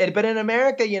but in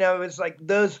America, it was like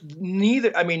those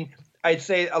neither. I mean, I'd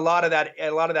say a lot of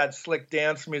that slick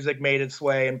dance music made its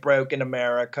way and broke in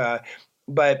America,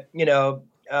 but the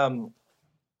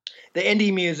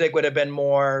indie music would have been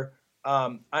more,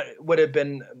 would have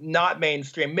been not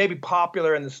mainstream, maybe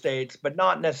popular in the States, but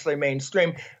not necessarily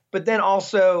mainstream. But then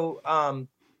also,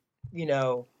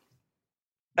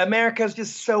 America's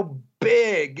just so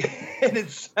big and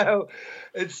it's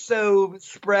so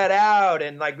spread out,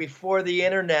 and like before the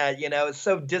internet, it's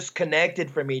so disconnected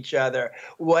from each other.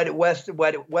 What West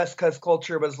Coast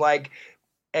culture was like,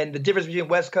 and the difference between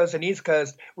West Coast and East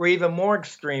Coast were even more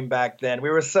extreme back then. We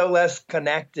were so less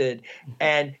connected,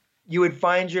 and you would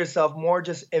find yourself more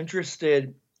just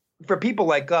interested, for people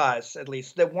like us at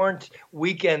least, that weren't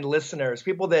weekend listeners,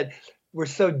 people that were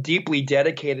so deeply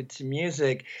dedicated to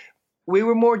music. We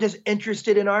were more just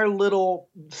interested in our little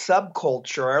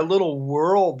subculture, our little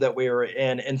world that we were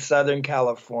in Southern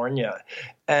California.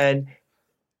 And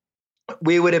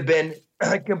we would have been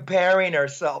comparing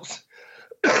ourselves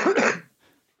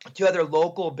to other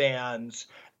local bands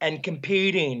and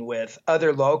competing with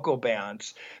other local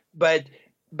bands. But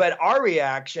our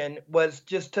reaction was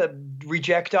just to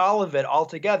reject all of it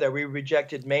altogether. We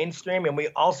rejected mainstream, and we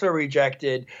also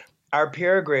rejected our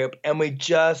peer group, and we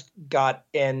just got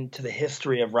into the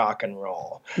history of rock and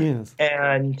roll. Yes.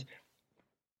 And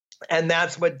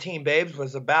that's what Teen Babes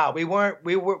was about. We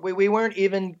weren't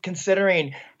even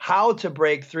considering how to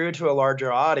break through to a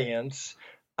larger audience,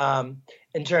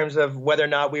 in terms of whether or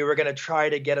not we were going to try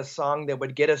to get a song that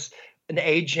would get us an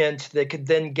agent that could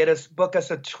then book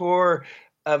us a tour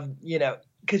of,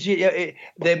 because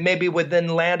that maybe would then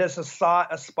land us a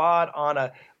spot on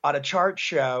a chart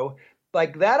show.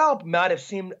 Like, that all might have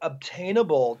seemed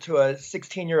obtainable to a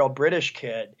 16-year-old British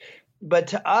kid, but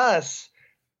to us,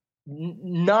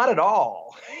 not at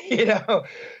all. To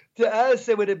us,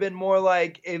 it would have been more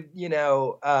like, if,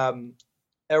 around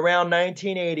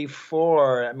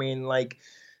 1984. I mean, like,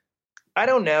 I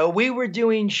don't know. We were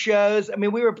doing shows. I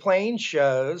mean, we were playing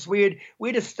shows. We'd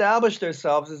established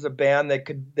ourselves as a band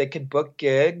that could book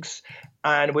gigs,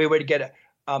 and we would get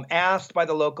asked by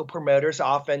the local promoters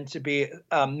often to be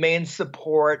main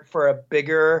support for a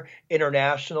bigger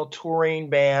international touring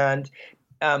band.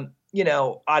 I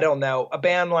don't know, a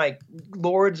band like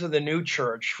Lords of the New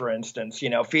Church, for instance,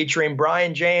 featuring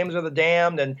Brian James of the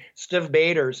Damned and Stiv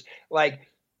Bators, like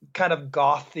kind of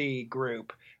gothy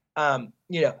group.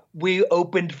 We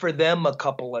opened for them a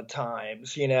couple of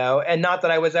times, and not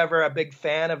that I was ever a big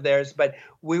fan of theirs, but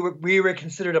we were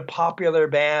considered a popular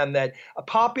band,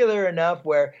 popular enough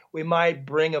where we might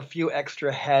bring a few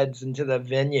extra heads into the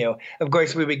venue. Of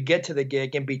course, we would get to the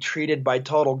gig and be treated by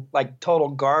total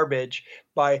garbage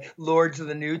by Lords of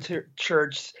the New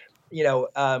Church,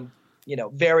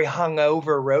 very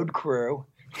hungover road crew.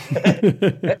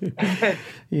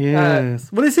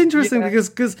 Yes. Well, it's interesting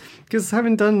because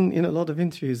having done a lot of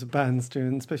interviews of bands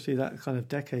during especially that kind of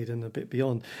decade and a bit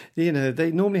beyond, they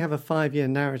normally have a 5-year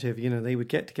narrative. They would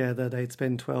get together, they'd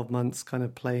spend 12 months kind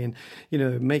of playing,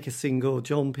 make a single.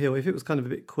 John Peel, if it was kind of a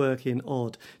bit quirky and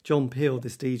odd, John Peel,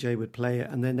 this DJ, would play it,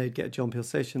 and then they'd get a John Peel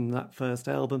session. That first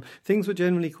album, things were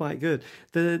generally quite good.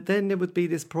 Then there would be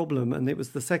this problem, and it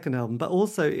was the second album. But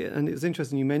also, and it was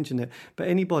interesting you mentioned it, but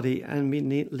anybody, and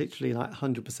me literally like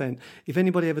 100%, if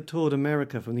anybody ever toured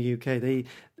America from the UK,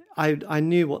 I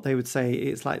knew what they would say.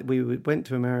 It's like we went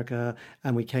to America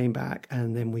and we came back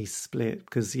and then we split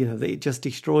because, they just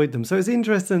destroyed them. So it's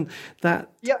interesting that...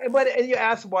 Yeah, but you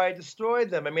asked why it destroyed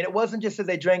them. I mean, it wasn't just that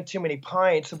they drank too many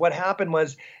pints. What happened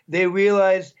was they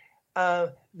realized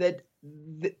that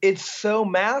it's so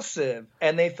massive,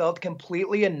 and they felt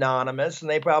completely anonymous, and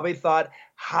they probably thought,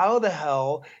 how the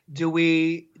hell do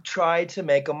we try to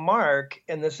make a mark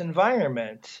in this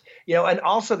environment? And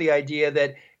also the idea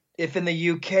that if in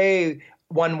the UK,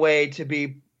 one way to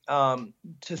be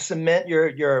to cement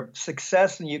your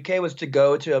success in the UK was to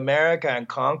go to America and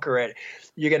conquer it.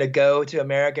 You're going to go to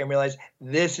America and realize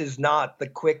this is not the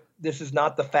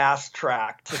fast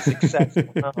track to success.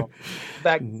 No. In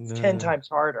fact, it's 10 times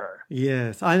harder.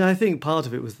 Yes, I think part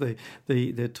of it was the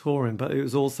touring, but it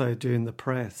was also doing the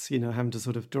press, having to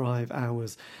sort of drive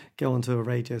hours, go onto a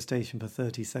radio station for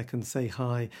 30 seconds, say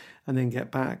hi, and then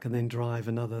get back, and then drive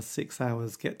another 6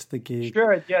 hours, get to the gig.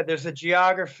 Sure, yeah, there's a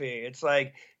geography. It's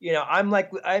like,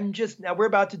 now we're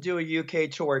about to do a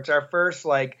UK tour. It's our first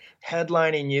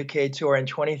headlining UK tour in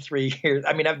 23 years.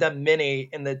 I mean, I've done many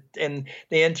in the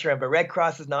interim, but Red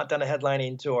Cross has not done a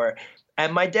headlining tour.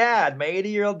 And my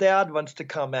 80-year-old dad wants to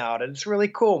come out, and it's really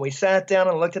cool. We sat down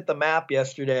and looked at the map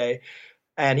yesterday,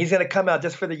 and he's going to come out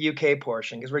just for the UK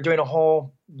portion because we're doing a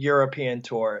whole European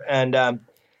tour. And I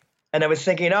was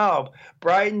thinking,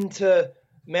 Brighton to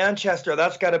Manchester,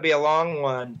 that's got to be a long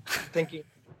one. Thinking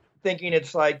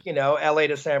it's like, LA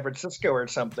to San Francisco or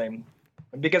something,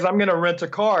 because I'm going to rent a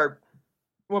car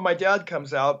when my dad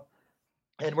comes out,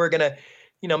 and we're going to,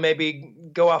 maybe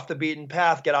go off the beaten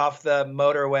path, get off the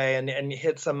motorway and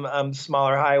hit some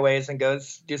smaller highways and go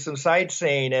do some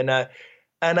sightseeing. And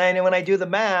when I do the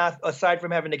math, aside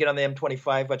from having to get on the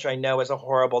M25, which I know is a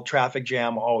horrible traffic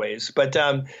jam always, but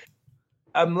I'm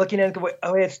looking at it,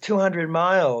 it's 200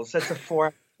 miles. That's a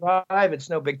 4-hour drive. It's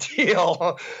no big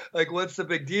deal. Like, what's the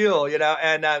big deal,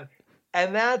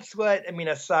 And that's what,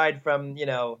 aside from,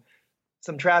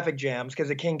 some traffic jams, because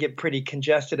it can get pretty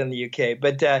congested in the UK.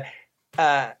 But,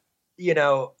 I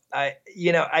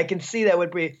can see that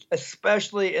would be,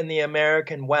 especially in the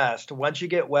American West. Once you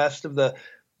get west of the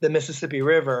Mississippi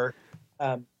River,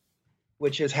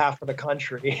 which is half of the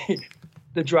country,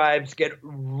 the drives get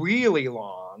really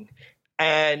long.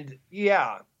 And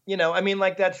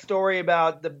like that story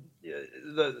about the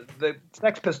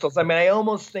Sex Pistols. I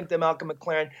almost think that Malcolm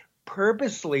McLaren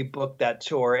purposely booked that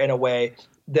tour in a way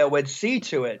that would see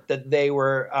to it that they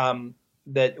were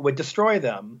that would destroy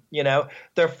them.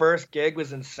 Their first gig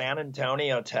was in San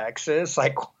Antonio, Texas.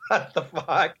 Like, what the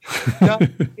fuck?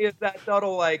 Is that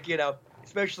total,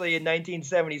 especially in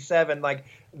 1977,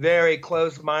 very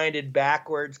closed-minded,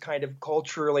 backwards kind of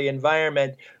culturally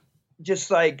environment,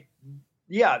 just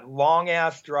long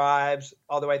ass drives,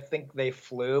 although I think they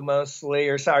flew mostly,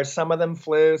 or sorry, some of them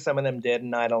flew, some of them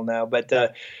didn't, I don't know. But,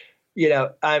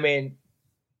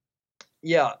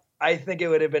 I think it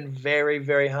would have been very,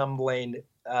 very humbling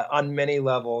on many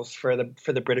levels for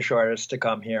the British artists to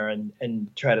come here and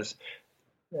try to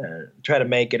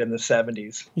make it in the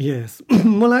 70s. Yes.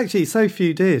 Well, actually, so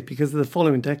few did, because the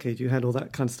following decade you had all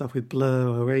that kind of stuff with Blur,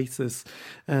 Oasis,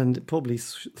 and probably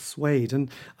Suede,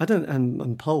 and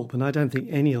Pulp, and I don't think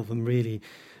any of them really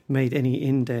made any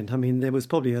indent. There was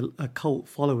probably a cult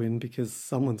following because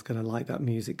someone's going to like that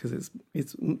music because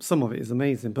it's some of it is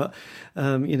amazing. But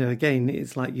again,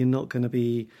 it's like you're not going to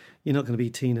be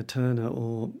Tina Turner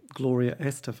or Gloria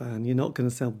Estefan. You're not going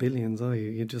to sell billions, are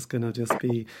you? You're just going to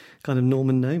be kind of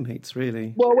Norman No Mates,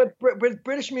 really. Well, with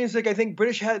British music, I think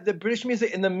the British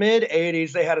music in the mid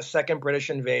 '80s. They had a second British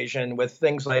invasion with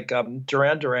things like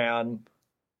Duran Duran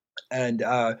and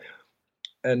a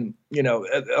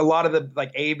lot of the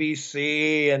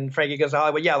ABC and Frankie Goes to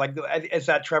Hollywood. Yeah, is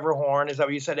that Trevor Horn? Is that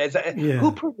what you said? Is that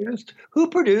who produced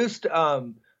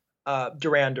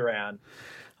Duran Duran?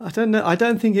 I don't know. I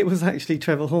don't think it was actually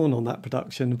Trevor Horn on that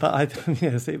production, but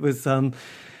yes, it was.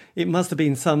 It must have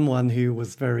been someone who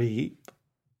was very.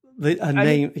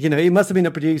 It must have been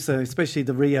a producer, especially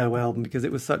the Rio album, because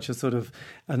it was such a sort of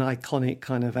an iconic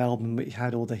kind of album. It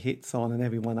had all the hits on, and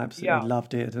everyone absolutely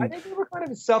loved it. And I think they were kind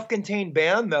of a self-contained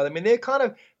band, though. They kind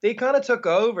of took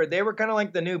over. They were kind of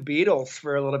like the new Beatles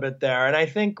for a little bit there. And I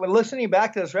think when listening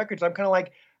back to those records, I'm kind of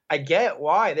like, I get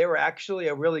why they were actually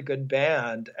a really good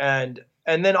band. And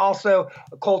then also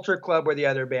Culture Club were the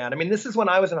other band. This is when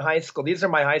I was in high school. These are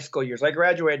my high school years. I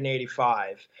graduated in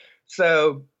 '85,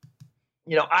 so.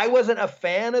 I wasn't a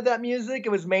fan of that music. It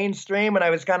was mainstream, and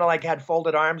I was kind of had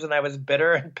folded arms, and I was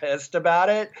bitter and pissed about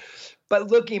it. But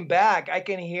looking back, I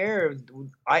can hear,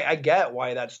 I get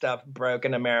why that stuff broke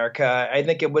in America. I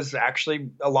think it was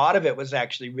actually, a lot of it was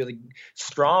actually really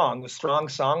strong, with strong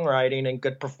songwriting and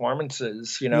good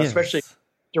performances, Yes. Especially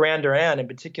Duran Duran in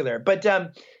particular. But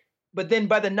then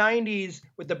by the 90s,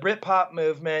 with the Britpop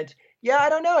movement, I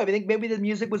don't know. I think maybe the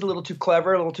music was a little too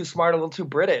clever, a little too smart, a little too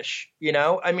British. You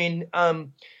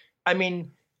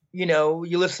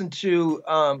listen to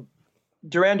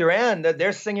Duran Duran,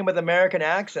 they're singing with American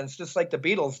accents, just like the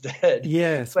Beatles did.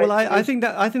 Yes, But well, I think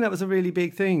that was a really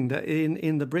big thing that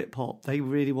in the Britpop they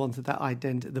really wanted that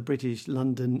identity, the British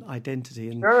London identity,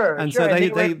 and sure, so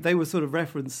and they were sort of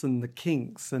referencing the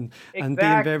Kinks and being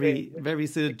exactly very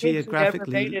sort the of Kinks never made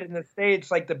geographically. it in the States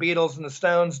like the Beatles and the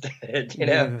Stones did.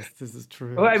 Yes, this is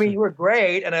true. Well, I mean, Actually. you were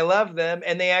great, and I loved them.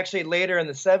 And they actually later in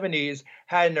the '70s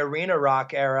had an arena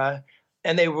rock era,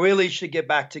 and they really should get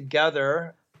back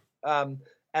together. Um,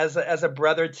 as a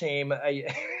brother team.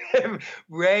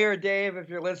 Ray or Dave, if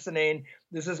you're listening,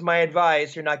 this is my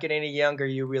advice. You're not getting any younger.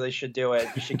 You really should do it.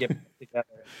 You should get together.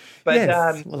 But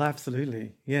yes, well,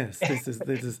 absolutely. Yes, this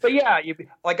is. But yeah,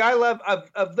 I love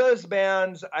of those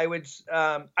bands. I would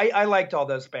I liked all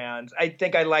those bands. I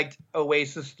think I liked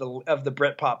Oasis of the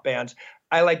Britpop bands.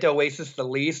 I liked Oasis the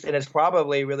least, and it's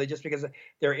probably really just because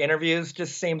their interviews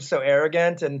just seem so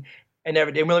arrogant, and I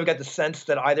never didn't really got the sense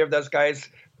that either of those guys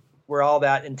were all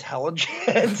that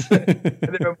intelligent.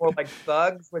 They were more like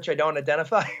thugs, which I don't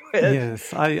identify with.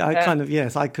 Yes,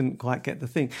 I couldn't quite get the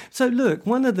thing. So look,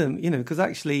 one of them, because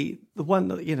actually the one,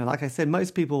 like I said,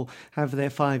 most people have their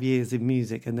 5 years in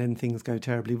music and then things go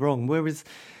terribly wrong. Whereas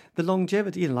the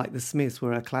longevity, like the Smiths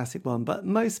were a classic one, but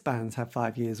most bands have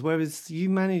 5 years. Whereas you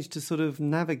managed to sort of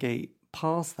navigate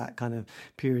past that kind of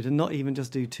period and not even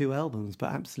just do 2 albums,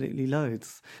 but absolutely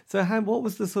loads. So what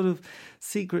was the sort of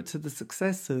secret to the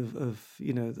success of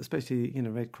especially,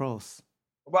 Red Cross?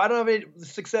 Well, I don't know if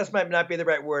success might not be the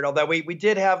right word, although we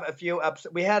did have a few ups.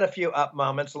 We had a few up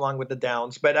moments along with the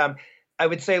downs, but I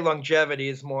would say longevity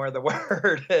is more the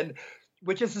word, and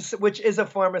which is a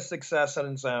form of success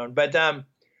on its own. But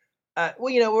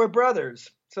we're brothers,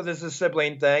 so there's a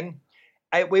sibling thing.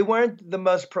 We weren't the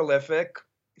most prolific.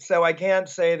 So I can't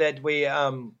say that we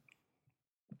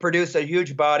produced a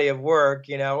huge body of work,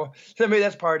 So maybe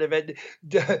that's part of it.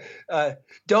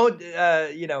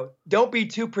 Don't be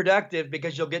too productive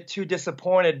because you'll get too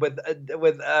disappointed with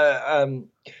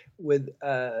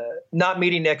not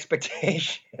meeting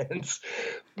expectations.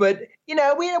 But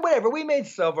whatever. We made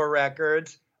silver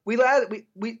records.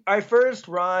 Our first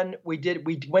run we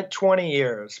went 20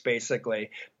 years basically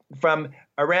from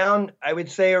around, I would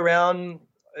say around.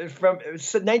 From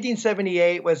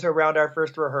 1978 was around our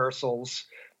first rehearsals.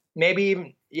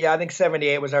 Maybe, I think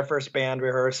 78 was our first band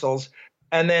rehearsals.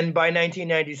 And then by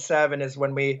 1997 is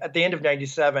when at the end of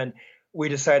 97, we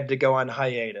decided to go on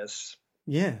hiatus.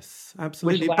 Yes,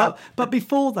 absolutely. But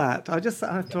before that, I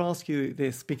have to ask you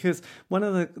this, because one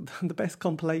of the best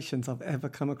compilations I've ever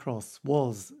come across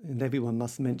was, and everyone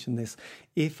must mention this,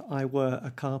 If I Were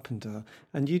a Carpenter.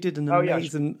 And you did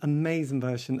an amazing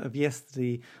version of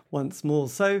Yesterday Once More.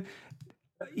 So,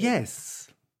 yes,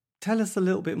 tell us a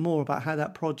little bit more about how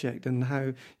that project and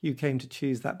how you came to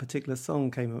choose that particular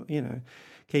song came into.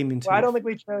 Well, I don't think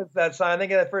we chose that song. I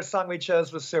think the first song we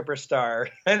chose was Superstar,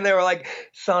 and they were like,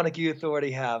 "Sonic Youth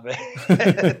already have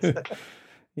it."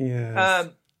 Yes.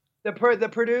 The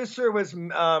producer was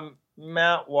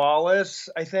Matt Wallace.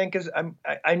 I think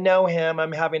I know him.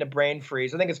 I'm having a brain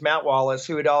freeze. I think it's Matt Wallace,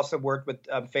 who had also worked with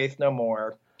Faith No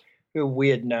More, who we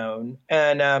had known,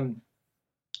 and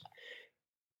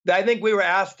I think we were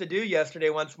asked to do Yesterday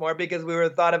Once More because we were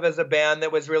thought of as a band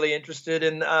that was really interested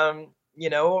in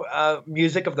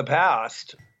music of the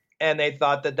past, and they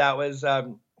thought that was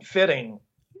fitting.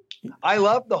 I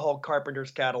love the whole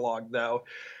Carpenters catalog, though,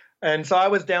 and so I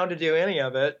was down to do any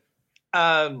of it.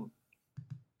 The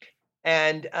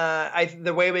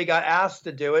way we got asked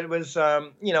to do it was,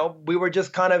 we were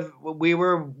just we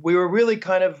were really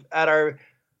kind of at our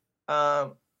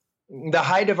the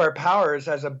height of our powers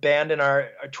as a band in our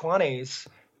 20s,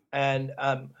 and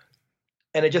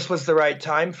it just was the right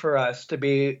time for us to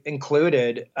be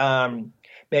included.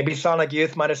 Maybe Sonic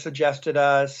Youth might have suggested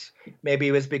us. Maybe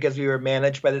it was because we were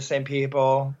managed by the same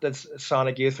people that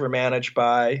Sonic Youth were managed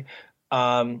by.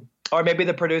 Or maybe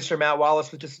the producer, Matt Wallace,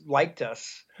 just liked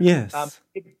us. Yes.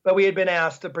 But we had been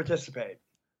asked to participate.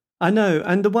 I know,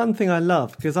 and the one thing I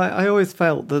love, because I always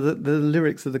felt the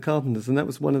lyrics of the Carpenters, and that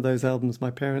was one of those albums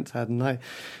my parents had, and I,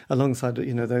 alongside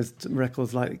those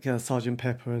records like Sgt.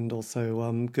 Pepper and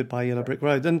also Goodbye Yellow Brick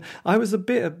Road, and I was a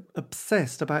bit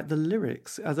obsessed about the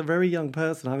lyrics as a very young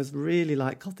person. I was really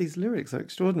like, God, these lyrics are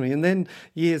extraordinary. And then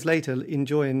years later,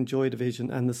 enjoying Joy Division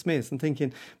and the Smiths, and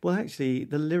thinking, well, actually,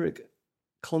 the lyric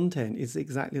content is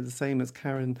exactly the same as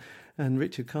Karen and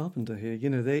Richard Carpenter here.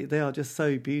 They are just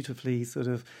so beautifully sort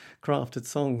of crafted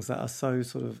songs that are so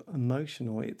sort of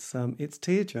emotional. It's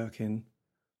tear-jerking.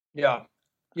 Yeah,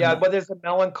 but there's a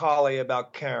melancholy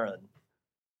about Karen.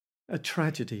 A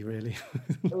tragedy, really.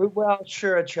 Well,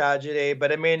 sure, a tragedy,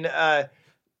 but I mean,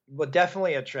 well,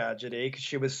 definitely a tragedy because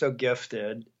she was so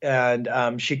gifted, and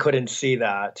she couldn't see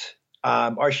that,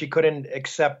 or she couldn't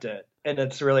accept it, and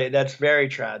that's very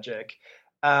tragic.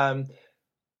 Um,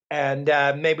 and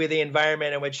maybe the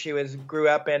environment in which she grew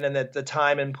up in, and the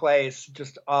time and place,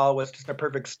 just all was just a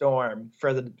perfect storm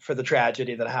for the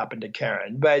tragedy that happened to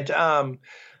Karen.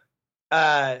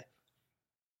 Uh,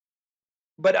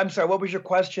 but I'm sorry, what was your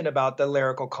question about the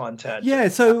lyrical content? Yeah,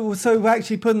 so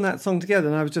actually putting that song together,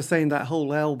 and I was just saying that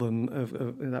whole album of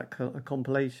that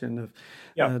compilation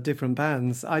of different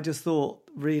bands, I just thought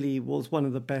really was one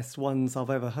of the best ones I've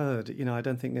ever heard. You know, I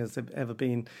don't think there's ever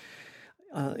been.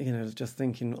 Just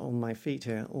thinking on my feet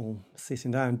here, or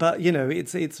sitting down. But you know,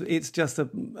 it's just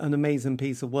an amazing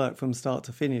piece of work from start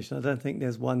to finish. I don't think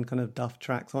there's one kind of duff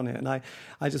tracks on it. And I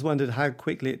just wondered how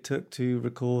quickly it took to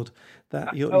record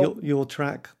that your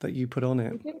track that you put on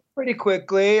it. Pretty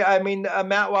quickly. I mean,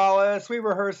 Matt Wallace. We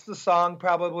rehearsed the song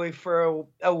probably for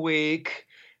a week,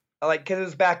 like because it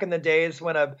was back in the days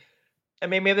when I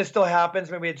mean, maybe this still happens.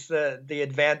 Maybe it's the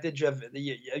advantage of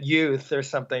the youth or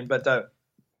something, but.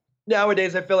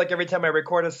 Nowadays, I feel like every time I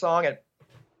record a song,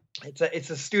 it's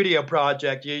a studio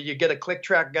project. You get a click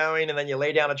track going, and then you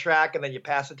lay down a track, and then you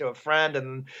pass it to a friend,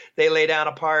 and they lay down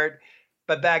a part.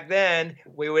 But back then,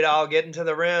 we would all get into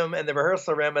the room, in the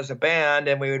rehearsal room as a band,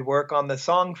 and we would work on the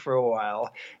song for a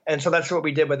while. And so that's what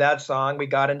we did with that song. We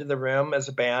got into the room as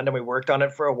a band, and we worked on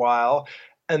it for a while.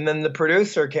 And then the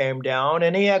producer came down,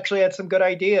 and he actually had some good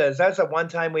ideas. That's at one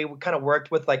time we kind of worked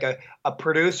with like a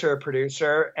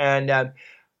producer, and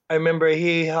I remember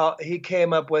he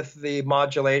came up with the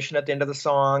modulation at the end of the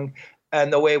song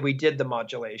and the way we did the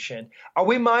modulation. Or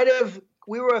we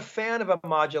were a fan of a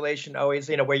modulation always,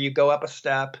 you know, where you go up a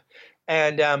step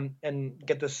and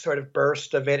get this sort of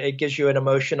burst of it. It gives you an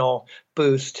emotional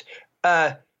boost.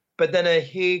 But then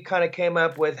he kind of came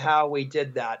up with how we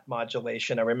did that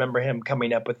modulation. I remember him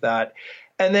coming up with that.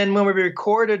 And then when we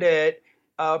recorded it,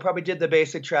 probably did the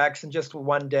basic tracks in just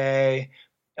one day.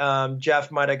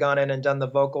 Jeff might have gone in and done the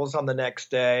vocals on the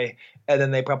next day, and then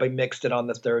they probably mixed it on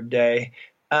the third day.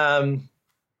 And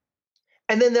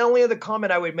then the only other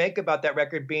comment I would make about that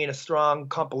record being a strong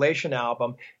compilation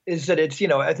album is that it's, you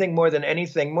know, I think more than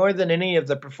anything, more than any of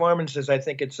the performances, I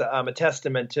think it's a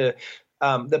testament to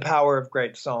the power of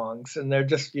great songs. And they're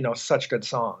just, you know, such good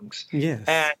songs. Yes.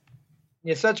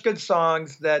 And such good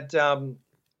songs that,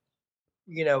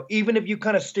 you know, even if you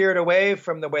kind of steered away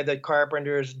from the way that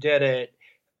Carpenters did it,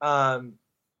 even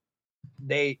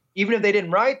if they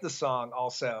didn't write the song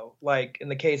also, like in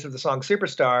the case of the song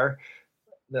Superstar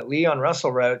that Leon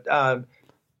Russell wrote,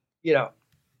 you know,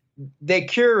 they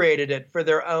curated it for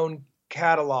their own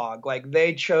catalog. Like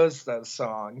they chose those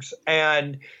songs,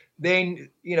 and they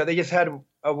just had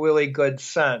a really good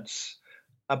sense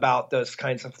about those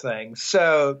kinds of things.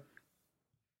 So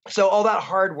all that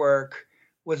hard work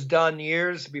was done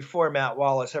years before Matt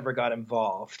Wallace ever got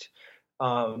involved.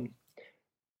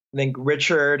 I think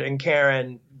Richard and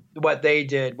Karen, what they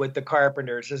did with the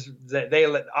Carpenters is that they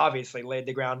obviously laid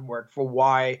the groundwork for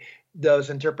why those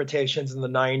interpretations in the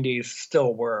 90s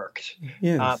still worked.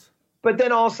 Yes. But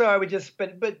then also I would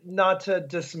but not to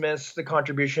dismiss the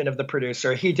contribution of the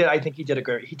producer. I think he did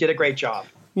a great job.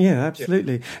 Yeah,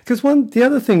 absolutely. Because the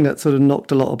other thing that sort of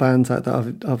knocked a lot of bands out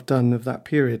that I've done of that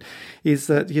period is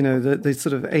that, you know, the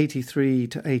sort of 83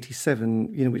 to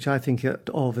 87, you know, which I think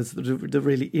of as the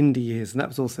really indie years, and that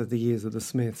was also the years of the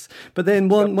Smiths. But then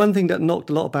one thing that knocked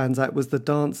a lot of bands out was the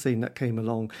dance scene that came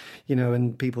along, you know,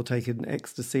 and people taking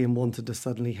ecstasy and wanted to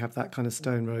suddenly have that kind of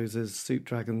Stone Roses, Soup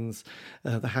Dragons,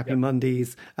 the Happy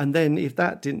Mondays. And then if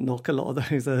that didn't knock a lot of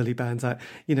those early bands out,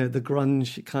 you know, the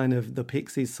grunge kind of the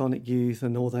Pixies, Sonic Youth,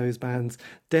 and all those bands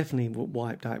definitely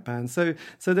wiped out bands. So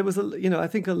there was I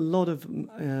think a lot of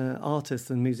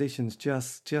artists and musicians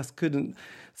just couldn't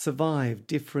survive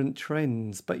different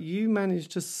trends. But you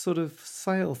managed to sort of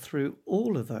sail through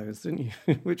all of those, didn't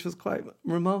you? Which was quite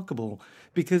remarkable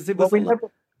because it was.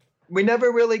 We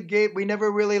never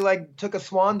really like took a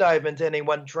swan dive into any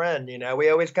one trend. You know,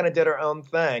 we always kind of did our own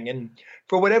thing, and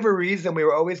for whatever reason, we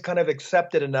were always kind of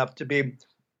accepted enough to be.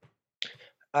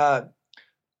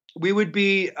 We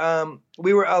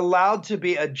were allowed to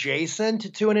be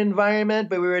adjacent to an environment,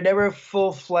 but we were never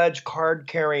full-fledged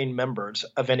card-carrying members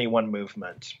of any one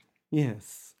movement.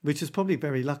 Yes, which is probably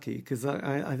very lucky because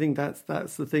I think that's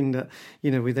the thing that,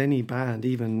 you know, with any band,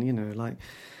 even, you know, like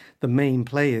the main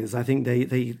players, I think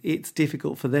it's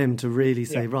difficult for them to really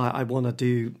say, right, I want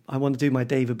to do my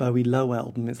David Bowie Low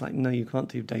album. It's like, no, you can't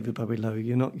do David Bowie Low.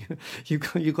 You're not.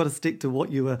 You've got to stick to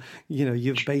what you've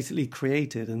basically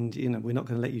created, and you know we're not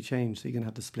going to let you change. So you're going to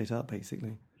have to split up,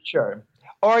 basically. Sure.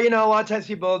 Or, you know, a lot of times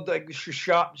people like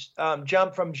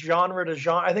jump from genre to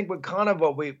genre. I think a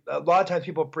lot of times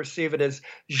people perceive it as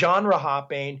genre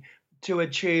hopping to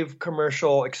achieve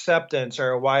commercial acceptance or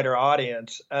a wider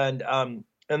audience. And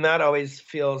that always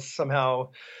feels somehow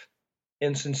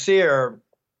insincere.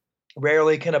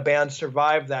 Rarely can a band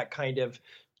survive that kind of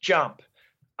jump.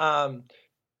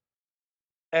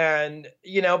 And,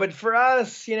 you know, but for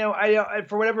us, you know,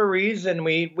 for whatever reason,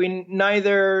 we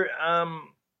neither,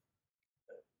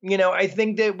 you know, I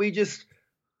think that we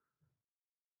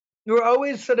were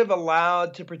always sort of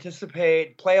allowed to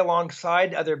participate, play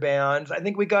alongside other bands. I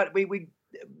think we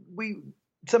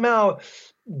somehow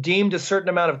deemed a certain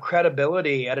amount of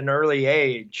credibility at an early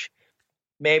age.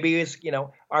 Maybe it's, you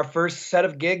know, our first set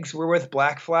of gigs were with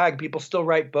Black Flag. People still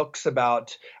write books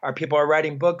people are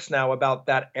writing books now about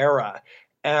that era.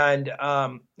 And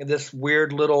this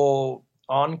weird little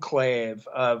enclave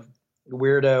of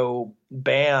weirdo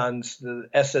bands the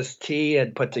SST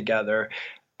had put together.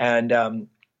 And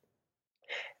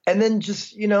then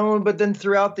just, you know, but then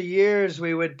throughout the years,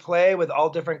 we would play with all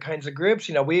different kinds of groups.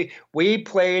 You know, we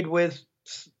played with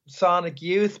Sonic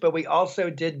Youth, but we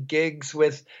also did gigs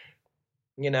with,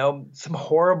 you know, some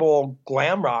horrible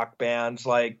glam rock bands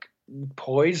like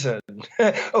Poison.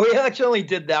 We actually only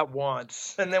did that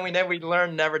once, and then we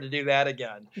learned never to do that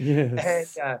again.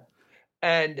 Yes.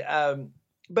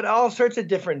 But all sorts of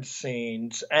different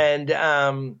scenes. And,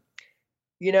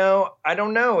 you know, I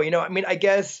don't know, you know, I mean, I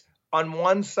guess on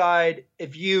one side,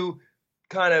 if you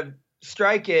kind of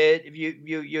strike it, if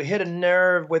you hit a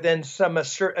nerve within a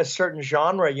certain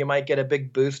genre, you might get a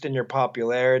big boost in your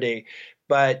popularity.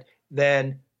 But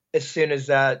then as soon as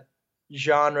that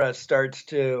genre starts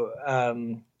to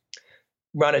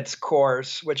run its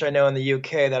course, which I know in the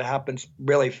UK that happens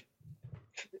really,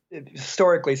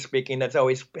 historically speaking, that's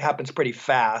always happens pretty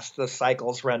fast. The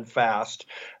cycles run fast.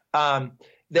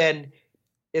 Then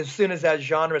as soon as that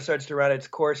genre starts to run its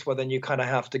course, well, then you kind of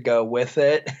have to go with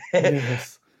it.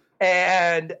 Yes.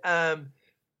 And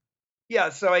yeah,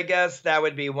 so I guess that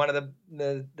would be one of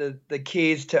the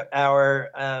keys to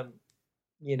our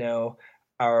you know,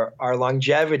 our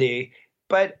longevity.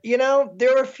 But, you know,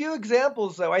 there are a few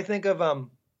examples, though. I think of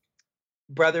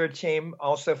Brother Team,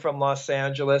 also from Los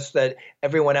Angeles, that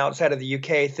everyone outside of the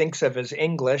UK thinks of as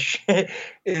English,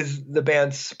 is the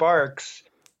band Sparks.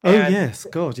 Oh, yes.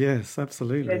 God, yes,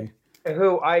 absolutely.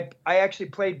 Who I actually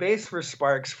played bass for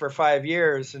Sparks for 5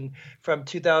 years, and from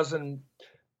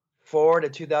 2004 to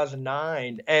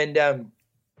 2009. And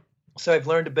so I've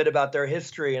learned a bit about their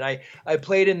history, and I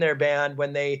played in their band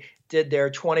when they did their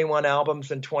 21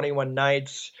 albums and 21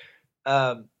 nights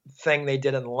thing they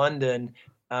did in London,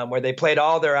 where they played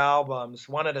all their albums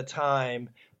one at a time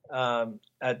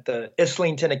at the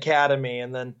Islington Academy.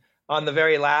 And then on the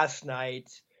very last night,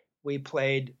 we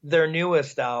played their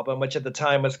newest album, which at the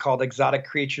time was called Exotic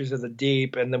Creatures of the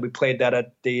Deep. And then we played that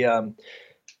at the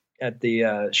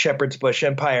Shepherd's Bush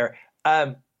Empire.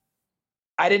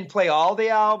 I didn't play all the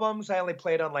albums. I only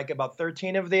played on like about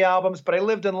 13 of the albums, but I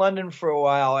lived in London for a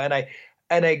while, and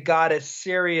I got a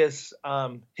serious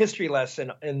history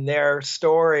lesson in their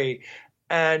story.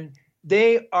 And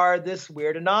they are this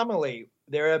weird anomaly.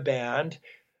 They're a band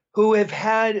who have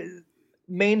had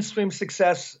mainstream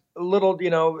success,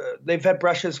 they've had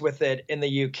brushes with it in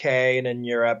the UK and in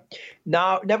Europe.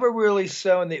 Now, never really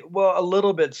so a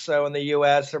little bit so in the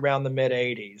US around the mid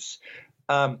 80s.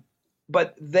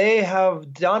 But they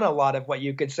have done a lot of what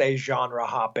you could say genre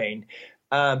hopping.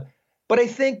 But I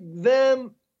think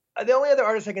the only other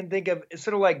artist I can think of is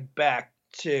sort of like Beck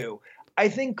too. I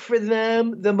think for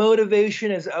them, the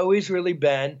motivation has always really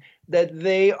been that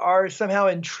they are somehow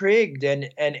intrigued and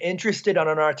interested on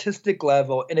an artistic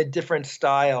level in a different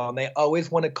style. And they always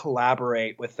want to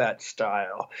collaborate with that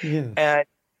style. Yes.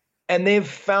 And they've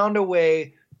found a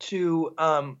way to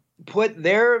put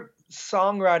their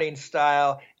songwriting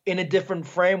style in a different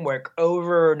framework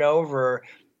over and over,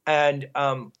 and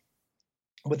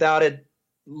without it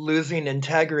losing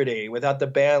integrity, without the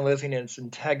band losing its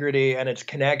integrity and its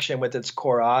connection with its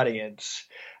core audience.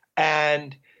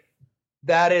 And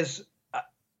that is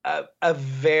a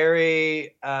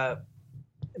very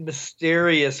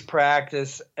mysterious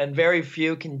practice, and very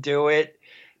few can do it.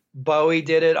 Bowie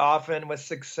did it often with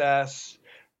success,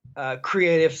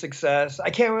 creative success.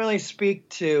 I can't really speak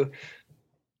to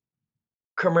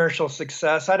commercial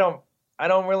success. I don't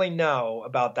really know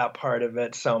about that part of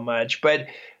it so much, but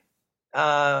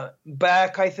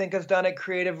Beck, I think, has done it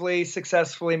creatively,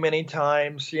 successfully many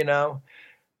times,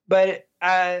 but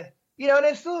and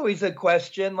it's still always a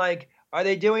question, like, are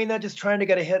they doing that just trying to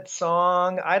get a hit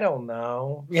song? I don't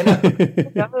know.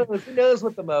 Who knows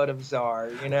what the motives are?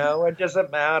 It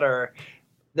doesn't matter.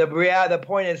 the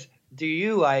point is, do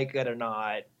you like it or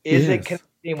not? Is it Yes.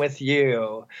 connecting with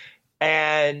you?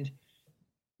 And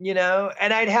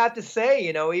and I'd have to say,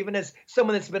 even as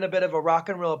someone that's been a bit of a rock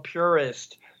and roll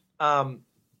purist,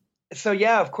 so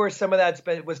yeah, of course, some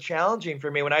of was challenging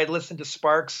for me when I listened to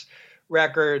Sparks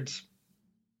records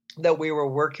that we were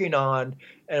working on,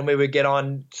 and we would get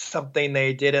on something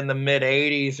they did in the mid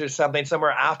 '80s or something,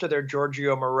 somewhere after their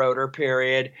Giorgio Moroder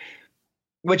period,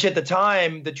 which at the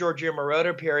time, the Giorgio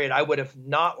Moroder period, I would have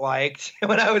not liked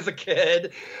when I was a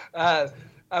kid.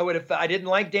 I didn't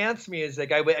like dance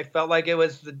music. I felt like it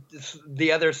was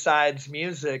the other side's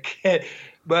music.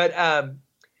 But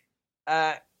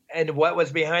and what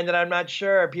was behind it, I'm not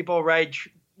sure. People write,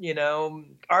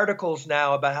 articles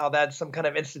now about how that's some kind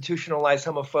of institutionalized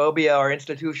homophobia or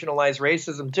institutionalized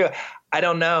racism too. I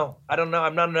don't know. I'm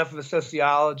not enough of a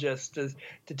sociologist to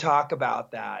talk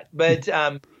about that. But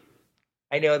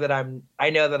I know that I'm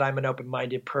an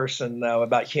open-minded person though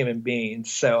about human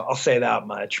beings, so I'll say that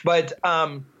much. But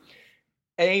at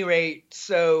any rate,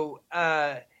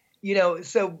 but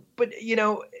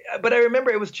I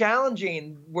remember it was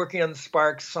challenging working on the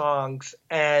Sparks songs,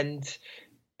 and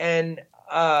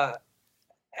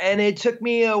it took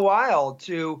me a while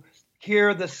to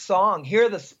hear the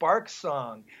Sparks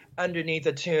song underneath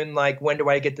a tune like "When Do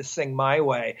I Get to Sing My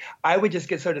Way." I would just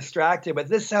get so distracted, but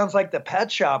this sounds like the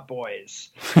Pet Shop Boys.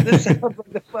 This sounds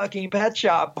like the fucking Pet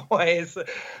Shop Boys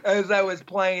as I was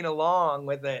playing along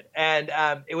with it. And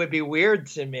it would be weird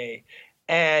to me.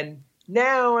 And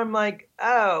now I'm like,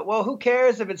 oh, well, who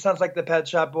cares if it sounds like the Pet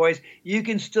Shop Boys? You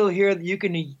can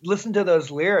listen to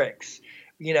those lyrics.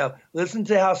 Listen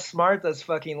to how smart those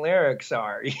fucking lyrics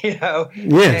are,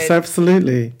 Yes,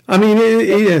 absolutely. I mean,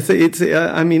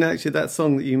 I mean, actually, that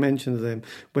song that you mentioned,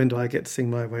 "When Do I Get to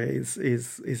Sing My Way,"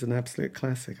 is an absolute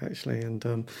classic, actually.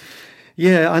 And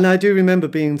yeah, and I do remember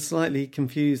being slightly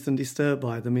confused and disturbed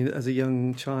by them as a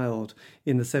young child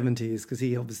in the 70s, because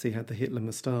he obviously had the Hitler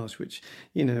moustache, which,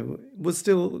 was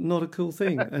still not a cool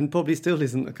thing, and probably still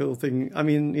isn't a cool thing. I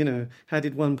mean, how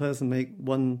did one person make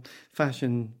one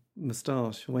fashion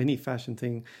moustache or any fashion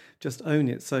thing just own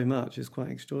it so much? Is quite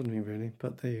extraordinary, really.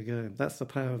 But there you go, that's the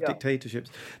power of dictatorships.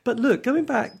 But look, going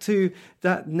back to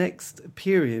that next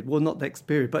period, well, not next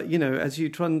period, but as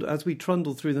we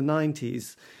trundle through the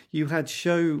 90s, you had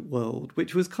Show World,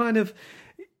 which was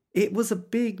it was a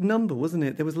big number, wasn't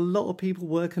it? There was a lot of people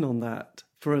working on that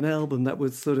for an album that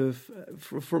was sort of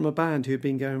from a band who had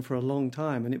been going for a long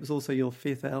time, and it was also your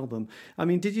 5th album. I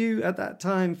mean, did you at that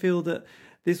time feel that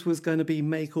this was going to be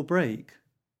make or break?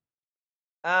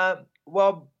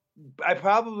 Well, I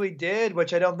probably did,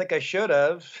 which I don't think I should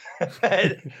have.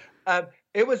 But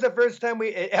it was the first time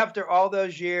after all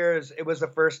those years, it was the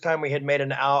first time we had made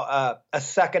a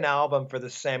second album for the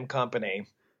same company,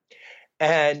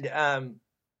 and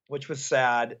which was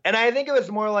sad. And I think it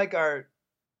was more like our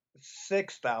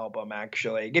 6th album,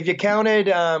 actually, if you counted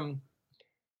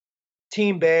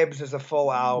Teen Babes as a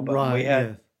full album. Right. We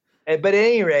had, but at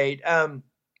any rate, I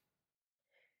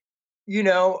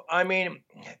mean,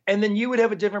 and then you would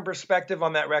have a different perspective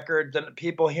on that record than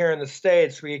people here in the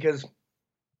States, because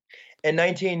in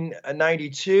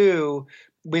 1992,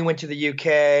 we went to the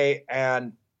UK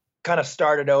and kind of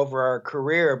started over our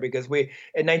career, because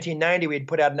in 1990, we'd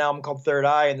put out an album called Third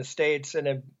Eye in the States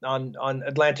and on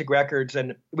Atlantic Records,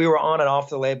 and we were on and off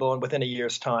the label and within a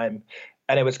year's time,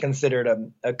 and it was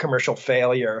considered a commercial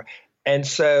failure. And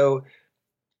so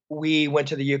we went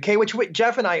to the UK, which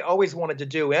Jeff and I always wanted to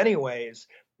do anyways,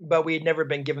 but we had never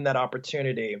been given that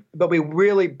opportunity. But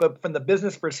from the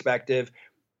business perspective,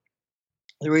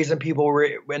 the reason people were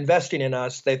investing in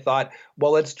us, they thought,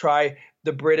 well, let's try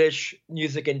the British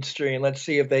music industry and let's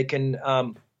see if they can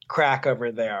crack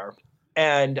over there.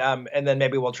 And then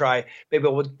maybe we'll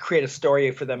create a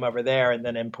story for them over there and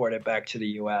then import it back to the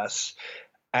US.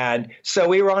 And so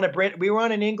we were on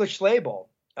an English label.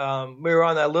 We were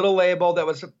on a little label that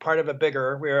was part of a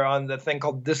bigger. We were on the thing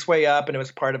called This Way Up, and it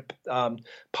was part of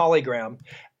Polygram.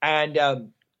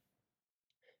 And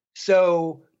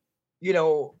so,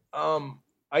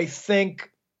 I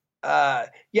think,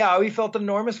 we felt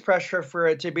enormous pressure for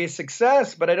it to be a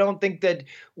success, but I don't think that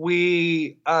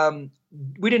we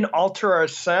didn't alter our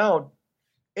sound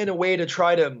in a way to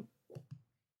try to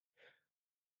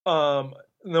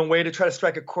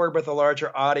strike a chord with a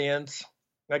larger audience.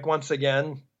 Like, once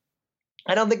again,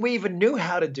 I don't think we even knew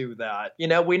how to do that.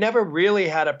 We never really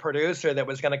had a producer that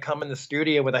was going to come in the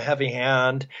studio with a heavy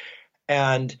hand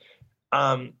and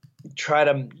try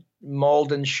to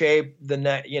mold and shape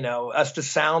us to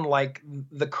sound like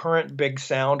the current big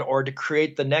sound or to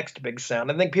create the next big sound.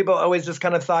 I think people always just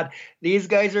kind of thought these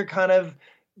guys are kind of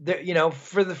there,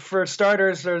 for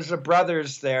starters, there's the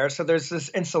brothers there, so there's this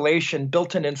insulation,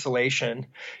 built-in insulation.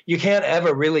 You can't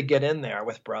ever really get in there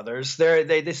with brothers.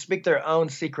 They speak their own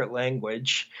secret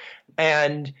language,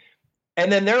 and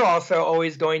then they're also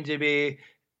always going to be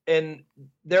in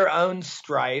their own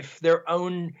strife, their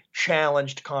own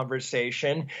challenged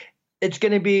conversation. It's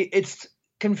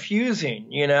confusing,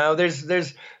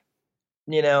 There's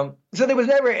so there was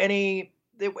never any.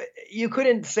 You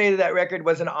couldn't say that record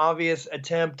was an obvious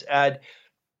attempt at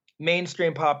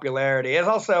mainstream popularity. It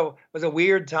also was a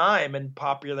weird time in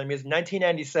popular music.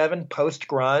 1997, post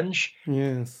grunge.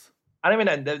 Yes. I don't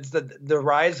even know. The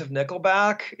rise of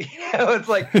Nickelback. It's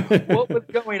like, what was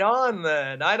going on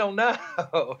then? I don't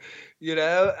know. We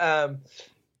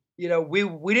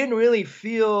didn't really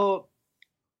feel.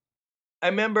 I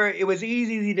remember it was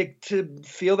easy to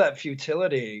feel that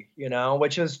futility,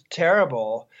 which is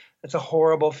terrible. It's a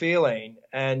horrible feeling,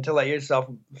 and to let yourself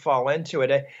fall into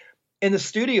it. In the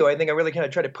studio, I think I really kind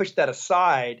of tried to push that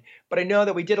aside, but I know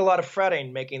that we did a lot of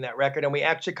fretting making that record, and we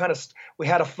actually we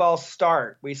had a false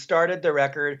start. We started the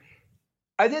record.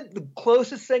 I think the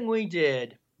closest thing we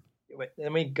did,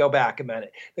 let me go back a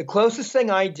minute. The closest thing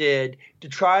I did to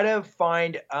try to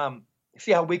find,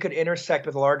 see how we could intersect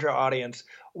with a larger audience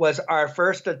was our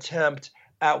first attempt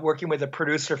at working with a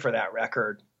producer for that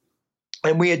record.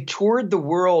 And we had toured the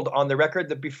world on the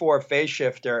record before, Phase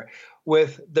Shifter,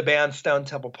 with the band Stone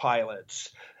Temple Pilots.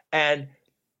 And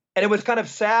it was kind of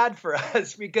sad for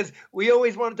us because we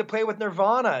always wanted to play with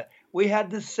Nirvana. We had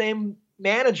the same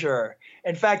manager.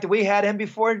 In fact, we had him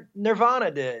before Nirvana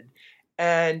did.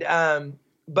 And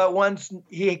but once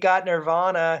he got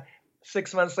Nirvana,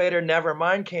 6 months later,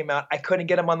 Nevermind came out. I couldn't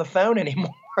get him on the phone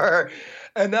anymore.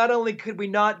 And not only could we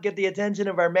not get the attention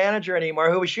of our manager anymore,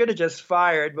 who we should have just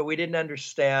fired, but we didn't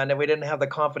understand and we didn't have the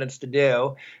confidence to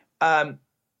do,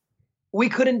 we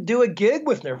couldn't do a gig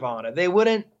with Nirvana. They would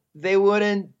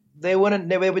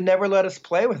never let us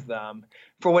play with them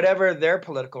for whatever their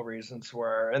political reasons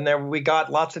were. And we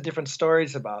got lots of different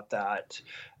stories about that.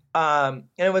 And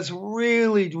it was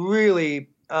really,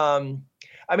 really, I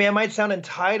might sound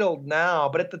entitled now,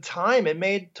 but at the time it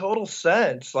made total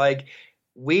sense. Like,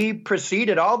 we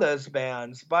preceded all those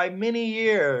bands by many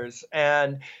years,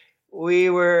 and we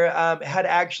had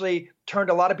actually turned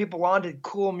a lot of people on to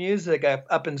cool music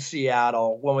up in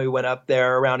Seattle when we went up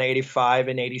there around 85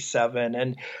 and 87.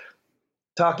 And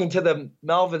talking to the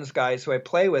Melvins guys who I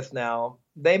play with now,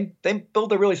 they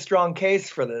built a really strong case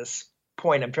for this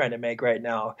point I'm trying to make right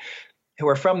now, who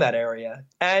are from that area.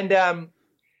 And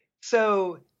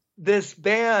so this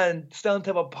band, Stone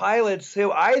Temple Pilots,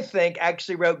 who I think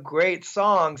actually wrote great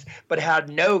songs, but had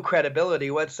no credibility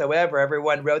whatsoever.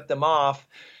 Everyone wrote them off,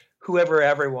 whoever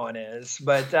everyone is.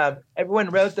 But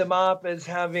everyone wrote them off as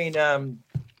having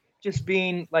just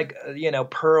being like,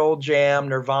 Pearl Jam,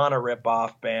 Nirvana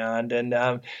ripoff band. And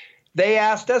they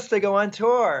asked us to go on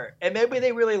tour. And maybe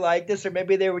they really liked us, or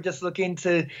maybe they were just looking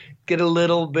to get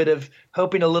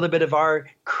hoping a little bit of our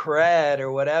cred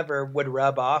or whatever would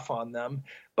rub off on them.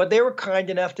 But they were kind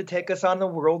enough to take us on the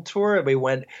world tour. We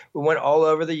went all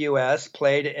over the U.S.,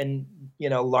 played in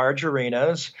large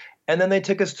arenas, and then they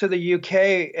took us to the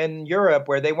UK and Europe,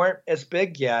 where they weren't as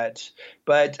big yet.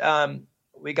 But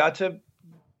we got to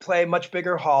play much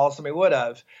bigger halls than we would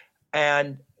have.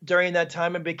 And during that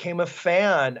time, I became a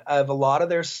fan of a lot of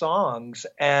their songs.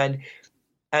 And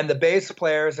the bass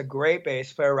player is a great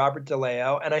bass player, Robert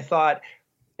DeLeo.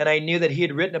 And I knew that he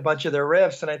had written a bunch of their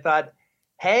riffs. And I thought,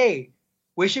 hey,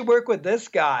 we should work with this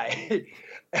guy.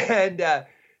 And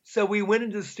so we went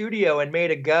into the studio and made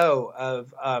a go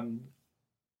of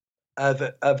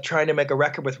trying to make a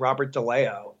record with Robert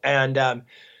DeLeo. And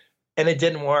it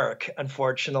didn't work,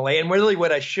 unfortunately. And really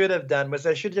what I should have done was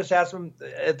I should just ask them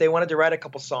if they wanted to write a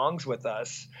couple songs with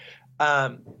us.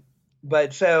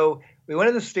 But so we went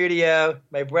in the studio.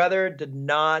 My brother did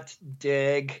not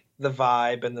dig the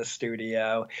vibe in the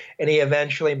studio, and he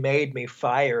eventually made me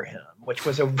fire him, which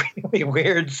was a really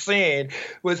weird scene.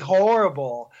 It was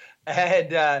horrible.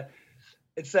 And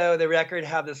so the record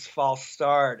had this false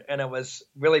start, and it was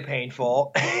really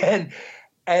painful.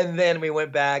 And then we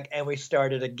went back and we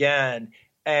started again.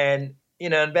 And,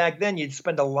 and back then you'd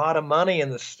spend a lot of money in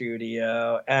the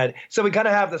studio. And so we kind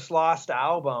of have this lost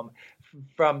album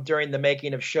from during the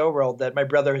making of Showworld that my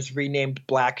brother has renamed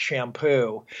Black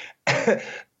Shampoo.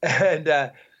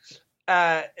 And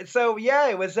so, yeah,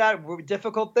 it was that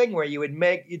difficult thing where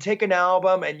you take an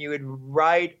album and you would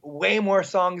write way more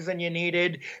songs than you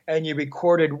needed, and you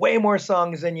recorded way more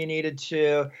songs than you needed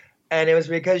to. And it was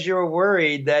because you were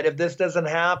worried that if this doesn't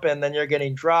happen, then you're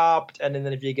getting dropped. And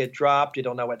then if you get dropped, you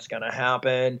don't know what's going to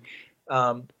happen.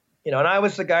 and I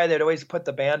was the guy that always put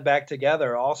the band back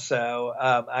together. Also,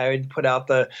 I would put out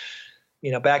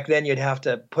back then you'd have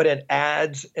to put in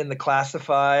ads in the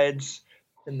classifieds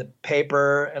in the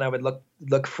paper, and I would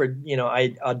look for,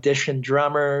 I auditioned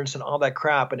drummers and all that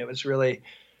crap, and it was really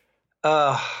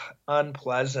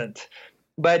unpleasant.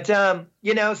 But so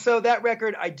that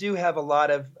record, I do have a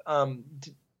lot of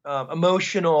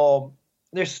emotional.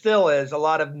 There still is a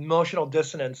lot of emotional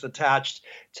dissonance attached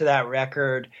to that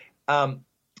record,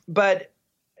 but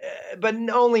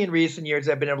only in recent years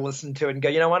I've been able to listen to it and go,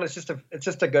 you know what? It's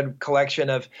just a good collection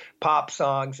of pop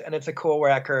songs, and it's a cool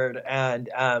record, and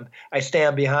I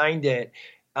stand behind it.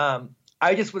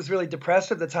 I just was really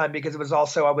depressed at the time because it was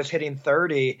also I was hitting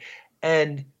 30,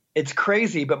 and it's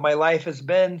crazy, but my life has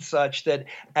been such that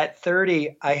at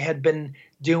 30 I had been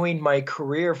doing my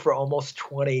career for almost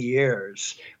 20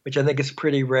 years, which I think is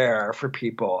pretty rare for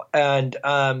people, and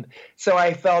so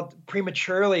I felt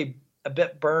prematurely a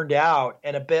bit burned out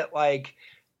and a bit like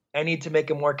I need to make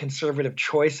a more conservative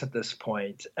choice at this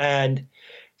point. And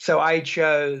so I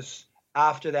chose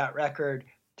after that record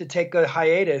to take a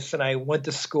hiatus, and I went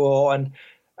to school, and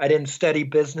I didn't study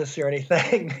business or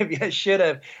anything. Maybe I should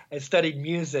have. I studied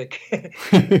music.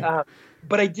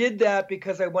 But I did that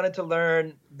because I wanted to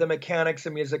learn the mechanics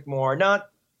of music more, not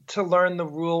to learn the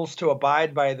rules to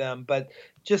abide by them, but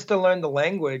just to learn the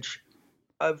language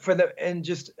in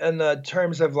the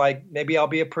terms of like, maybe I'll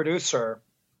be a producer.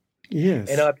 Yes.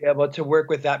 And I'll be able to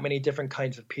work with that many different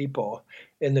kinds of people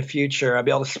in the future. I'll be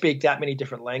able to speak that many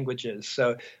different languages.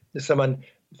 So if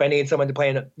I need someone to play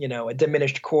a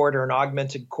diminished chord or an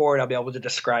augmented chord, I'll be able to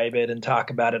describe it and talk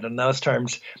about it in those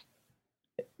terms.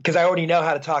 Because I already know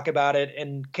how to talk about it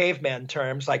in caveman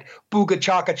terms, like booga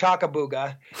chaka chaka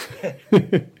booga.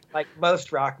 Like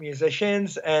most rock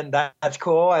musicians, and that's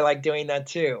cool. I like doing that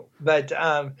too. But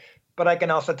I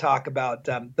can also talk about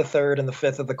the third and the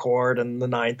fifth of the chord and the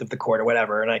ninth of the chord or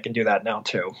whatever, and I can do that now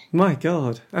too. My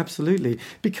God, absolutely.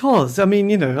 Because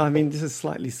this is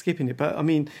slightly skipping it, but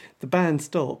the band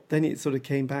stopped. Then it sort of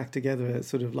came back together at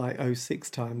sort of like 06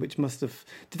 time, which must have.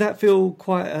 Did that feel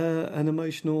quite an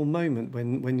emotional moment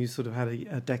when you sort of had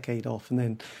a decade off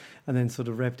and then sort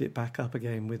of revved it back up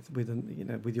again with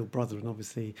your brother and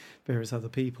obviously various other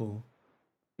people?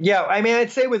 Yeah,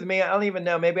 I'd say with me, I don't even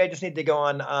know. Maybe I just need to go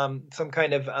on some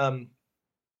kind of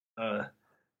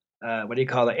what do you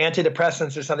call it,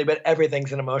 antidepressants or something. But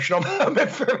everything's an emotional moment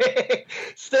for me.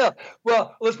 Still,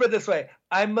 well, let's put it this way: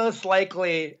 I'm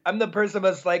the person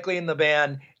most likely in the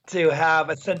band to have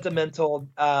a sentimental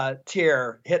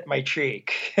tear hit my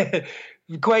cheek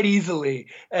quite easily,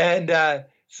 and.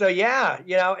 So yeah,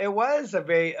 it was a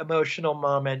very emotional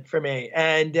moment for me,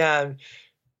 and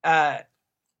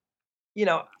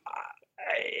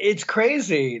it's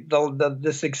crazy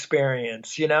this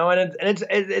experience, and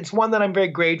it's one that I'm very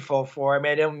grateful for.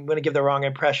 I don't want to give the wrong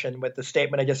impression with the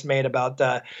statement I just made about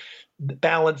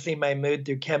balancing my mood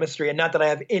through chemistry, and not that I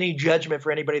have any judgment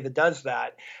for anybody that does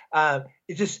that.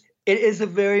 It is a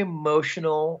very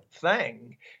emotional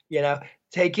thing,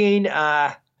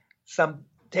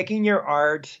 taking your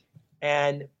art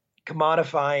and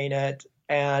commodifying it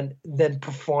and then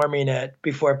performing it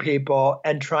before people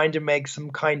and trying to make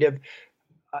some kind of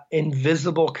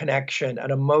invisible connection,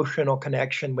 an emotional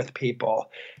connection with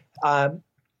people,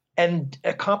 and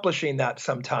accomplishing that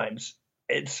sometimes.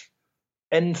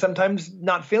 And sometimes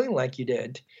not feeling like you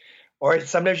did. Or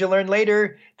sometimes you learn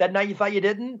later that night you thought you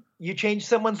didn't, you changed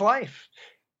someone's life.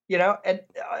 And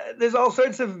there's all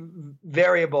sorts of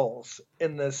variables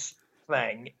in this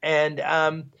thing, and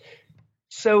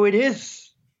so it is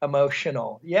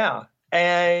emotional, yeah,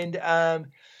 and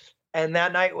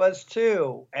that night was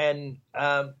too, and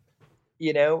and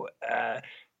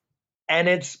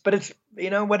it's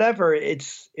whatever,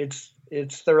 it's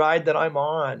the ride that I'm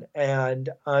on, and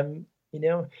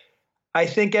I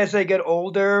think as I get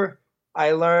older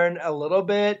I learn a little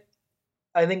bit.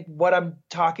 I think what I'm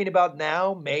talking about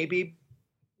now maybe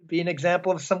be an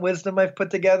example of some wisdom I've put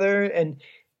together, and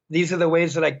these are the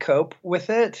ways that I cope with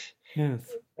it. Yes.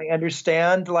 I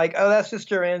understand, like, oh, that's just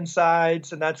your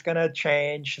insides, and that's going to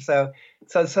change. So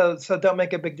don't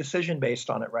make a big decision based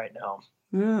on it right now.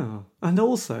 Yeah, and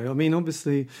also,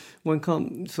 obviously, one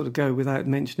can't sort of go without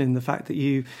mentioning the fact that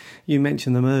you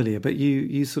mentioned them earlier, but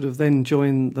you sort of then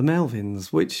joined the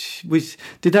Melvins, which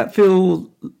did that feel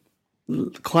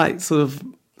quite sort of,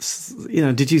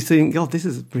 did you think, oh, this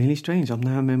is really strange, I'm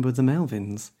now a member of the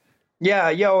Melvins? Yeah,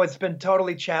 it's been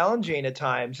totally challenging at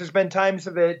times. There's been times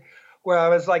of it where I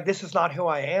was like, this is not who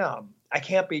I am. I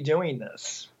can't be doing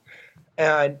this.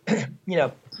 And,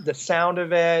 the sound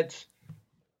of it,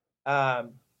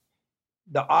 the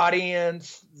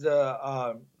audience,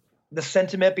 the the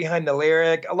sentiment behind the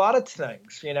lyric, a lot of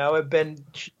things, have been,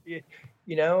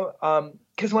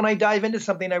 because when I dive into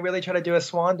something, I really try to do a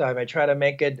swan dive. I try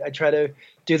to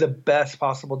do the best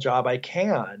possible job I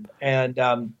can. And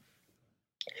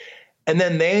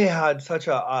then they had such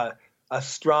a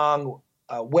strong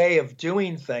way of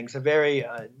doing things, a very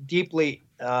deeply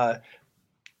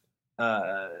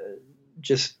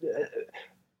just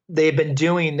they've been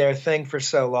doing their thing for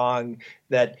so long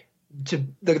that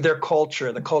their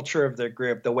culture, the culture of their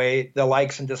group, the way the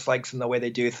likes and dislikes and the way they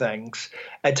do things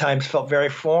at times felt very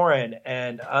foreign.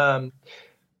 And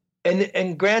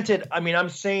granted, I mean, I'm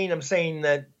saying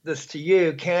that this to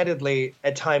you candidly,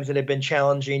 at times it had been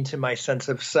challenging to my sense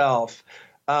of self.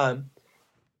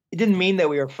 It didn't mean that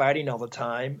we were fighting all the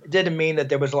time. It didn't mean that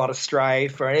there was a lot of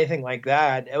strife or anything like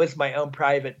that. It was my own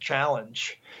private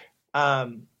challenge.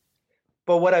 But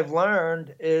what I've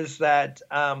learned is that,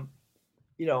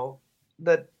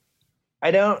 that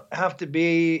I don't have to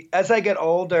be, as I get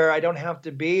older, I don't have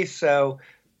to be so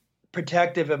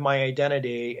protective of my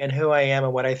identity and who I am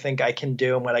and what I think I can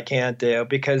do and what I can't do,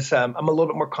 because I'm a little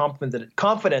bit more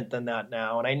confident than that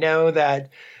now. And I know that,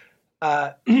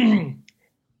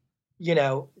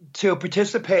 to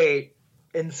participate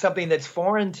in something that's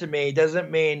foreign to me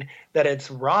doesn't mean that it's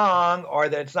wrong or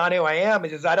that it's not who I am.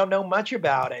 It's just I don't know much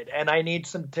about it, and I need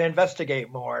to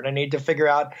investigate more, and I need to figure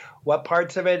out what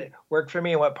parts of it work for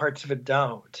me and what parts of it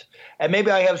don't. And maybe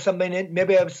I have some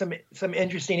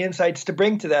interesting insights to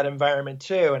bring to that environment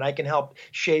too, and I can help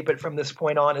shape it from this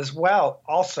point on as well.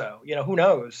 Also, who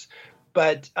knows?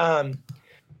 But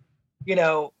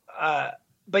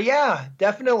but yeah,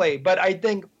 definitely. But I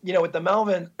think, with the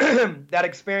Melvins, that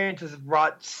experience has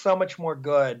brought so much more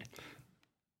good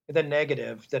than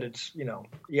negative that it's,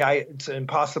 it's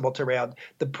impossible to round.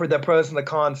 The pros and the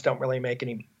cons don't really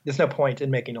there's no point in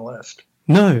making a list.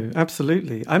 No,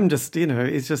 absolutely. I'm just,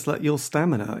 it's just like your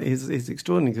stamina is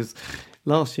extraordinary, because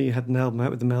last year you had an album out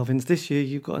with the Melvins. This year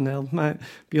you've got an album out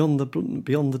Beyond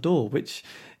the Door, which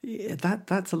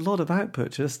that's a lot of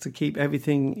output just to keep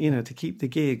everything, to keep the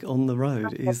gig on the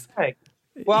road. Is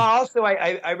well, also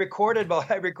I recorded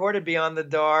Beyond the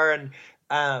Door,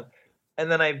 and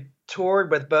then I toured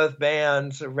with both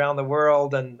bands around the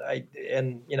world, and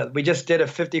we just did a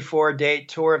 54-date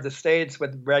tour of the States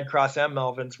with Red Cross and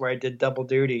Melvins, where I did double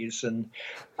duties, and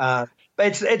but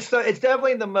it's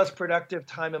definitely the most productive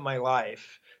time in my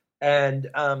life, and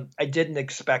I didn't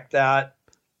expect that.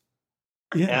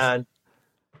 Yes. And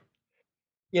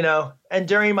and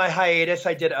during my hiatus,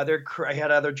 I had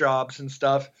other jobs and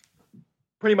stuff,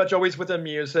 pretty much always within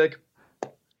music,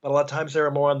 but a lot of times they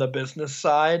were more on the business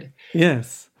side.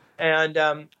 Yes. And,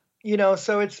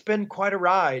 so it's been quite a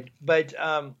ride, but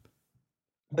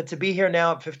to be here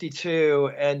now at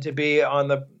 52 and to be on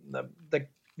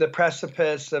the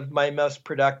precipice of my most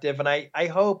productive, and I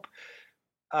hope,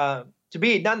 to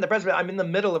be not in the precipice, I'm in the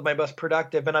middle of my most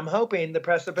productive, and I'm hoping the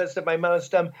precipice of my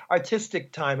most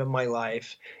artistic time of my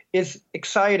life is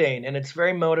exciting, and it's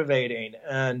very motivating,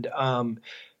 and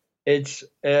it's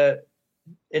an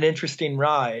interesting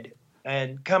ride.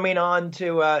 And coming on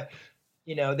to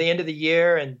the end of the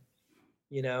year, and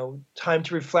time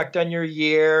to reflect on your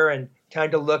year, and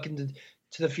time to look into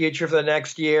the future for the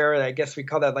next year. And I guess we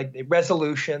call that like the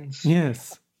resolutions.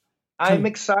 Yes. I'm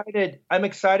excited. I'm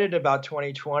excited about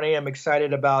 2020. I'm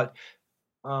excited about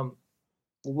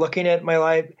looking at my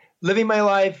life, living my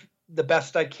life the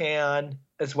best I can,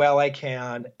 as well I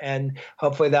can, and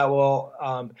hopefully that will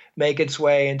make its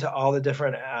way into all the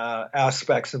different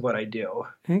aspects of what I do.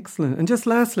 Excellent. And just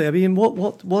lastly, I mean,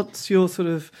 what's your sort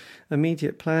of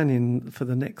immediate planning for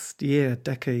the next year,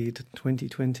 decade,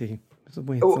 2020? It's a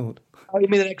weird thought. Oh, you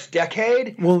mean the next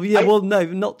decade? Well, yeah. No,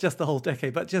 not just the whole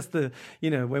decade, but just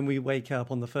when we wake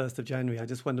up on the 1st of January. I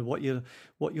just wonder what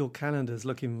your calendar's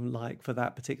looking like for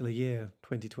that particular year,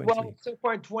 2020. Well, so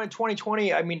far in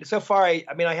 2020, I mean, so far, I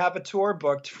have a tour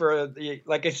booked for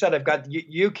like I said, I've got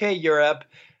UK, Europe.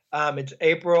 It's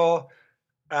April.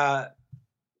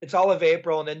 It's all of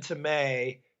April and into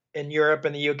May in Europe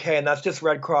and the UK, and that's just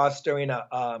Red Cross doing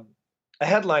a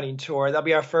headlining tour. That'll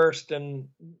be our first in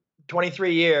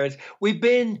 23 years. We've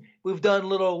done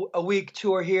a week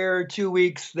tour here, 2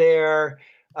 weeks there.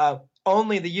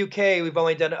 Only the UK, we've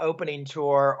only done an opening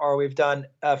tour, or we've done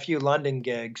a few London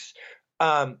gigs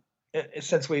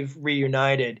since we've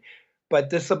reunited. But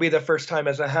this will be the first time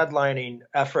as a headlining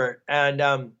effort.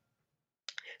 And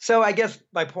so I guess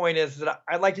my point is that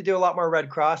I'd like to do a lot more Red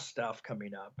Cross stuff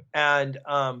coming up. And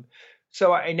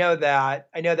so I know that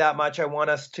much. I want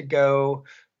us to go.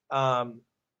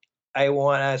 I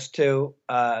want us to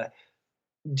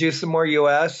do some more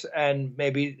US, and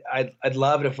maybe I'd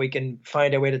love it if we can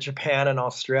find a way to Japan and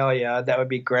Australia. That would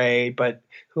be great, but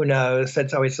who knows?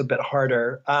 That's always a bit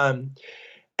harder.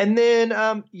 And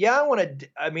then, yeah,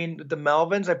 I mean, the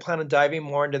Melvins, I plan on diving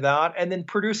more into that, and then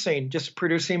just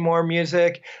producing more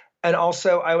music. And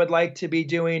also, I would like to be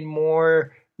doing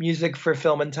more music for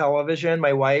film and television.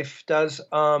 My wife does,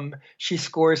 she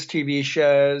scores TV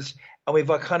shows, and we've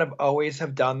kind of always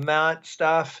have done that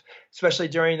stuff, especially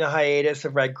during the hiatus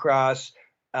of Red Cross.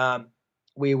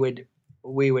 We would,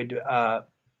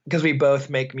 because we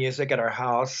both make music at our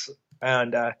house,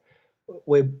 and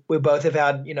we both have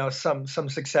had some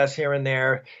success here and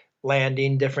there,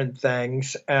 landing different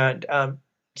things, and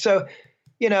so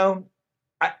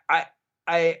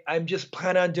I'm just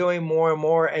planning on doing more and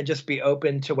more, and just be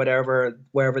open to wherever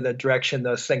the direction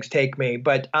those things take me.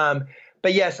 But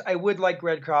yes, I would like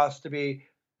Red Cross to be.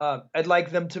 I'd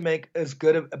like them to make as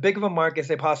a big of a mark as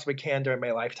they possibly can during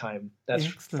my lifetime. That's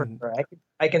excellent. For sure.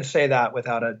 I can say that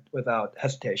without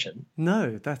hesitation.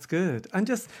 No, that's good. And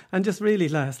just really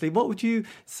lastly, what would you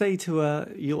say to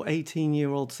your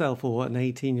 18-year-old self, or an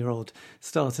 18-year-old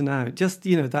starting out? Just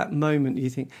that moment you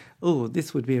think, oh,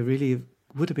 this would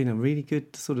have been a really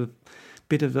good sort of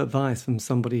bit of advice from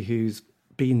somebody who's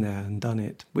been there and done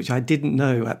it, which I didn't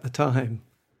know at the time.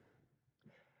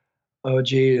 Oh,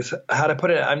 geez. How to put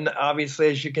it? I'm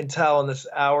obviously, as you can tell, in this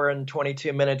hour and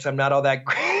 22 minutes, I'm not all that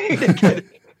great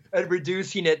at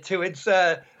reducing it to its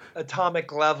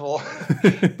atomic level.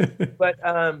 But,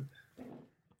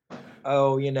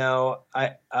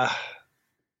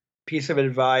 piece of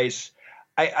advice.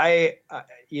 I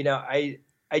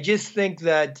just think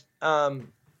that, I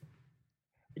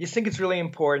just think it's really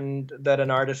important that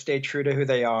an artist stay true to who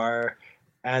they are,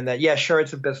 and that, yeah, sure,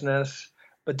 it's a business,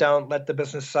 but don't let the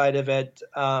business side of it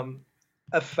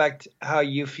affect how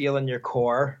you feel in your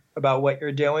core about what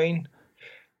you're doing.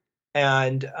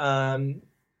 And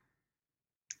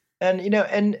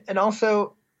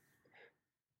also,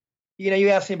 you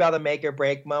asked me about the make or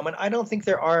break moment. I don't think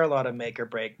there are a lot of make or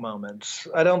break moments.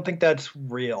 I don't think that's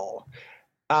real.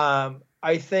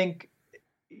 I think,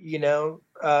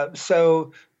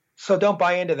 so don't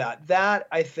buy into that. That,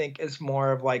 I think, is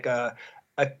more of like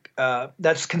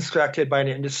that's constructed by an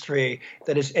industry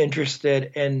that is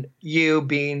interested in you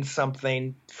being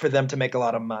something for them to make a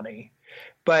lot of money.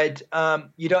 But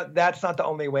that's not the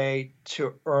only way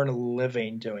to earn a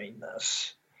living doing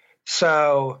this.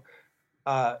 So,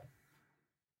 I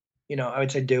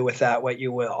would say do with that what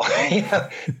you will.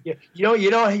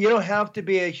 You don't have to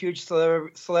be a huge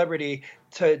celebrity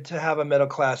to have a middle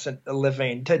class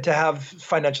living, to have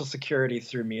financial security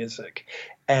through music.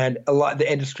 And the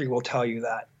industry will tell you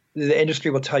that. The industry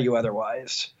will tell you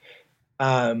otherwise.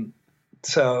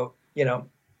 So,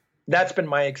 that's been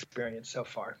my experience so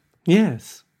far.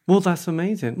 Yes. Well, that's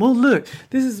amazing. Well, look,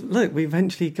 we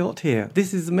eventually got here.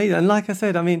 This is amazing. And like I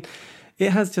said, I mean, it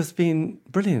has just been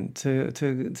brilliant to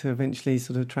eventually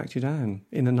sort of track you down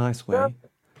in a nice way.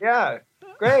 Yeah.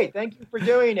 Great. Thank you for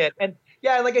doing it. And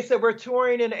yeah, like I said, we're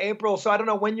touring in April, so I don't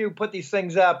know when you put these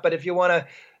things up, but if you want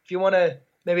to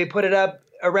maybe put it up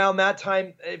around that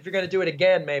time, if you're going to do it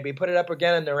again, maybe put it up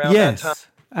again around that time. Yes,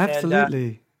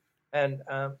 absolutely. And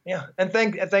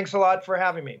thanks a lot for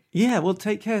having me. Yeah, well,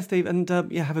 take care, Steve, and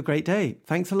have a great day.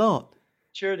 Thanks a lot.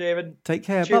 Sure, David. Take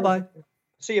care. Bye-bye.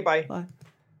 See you. Bye. Bye.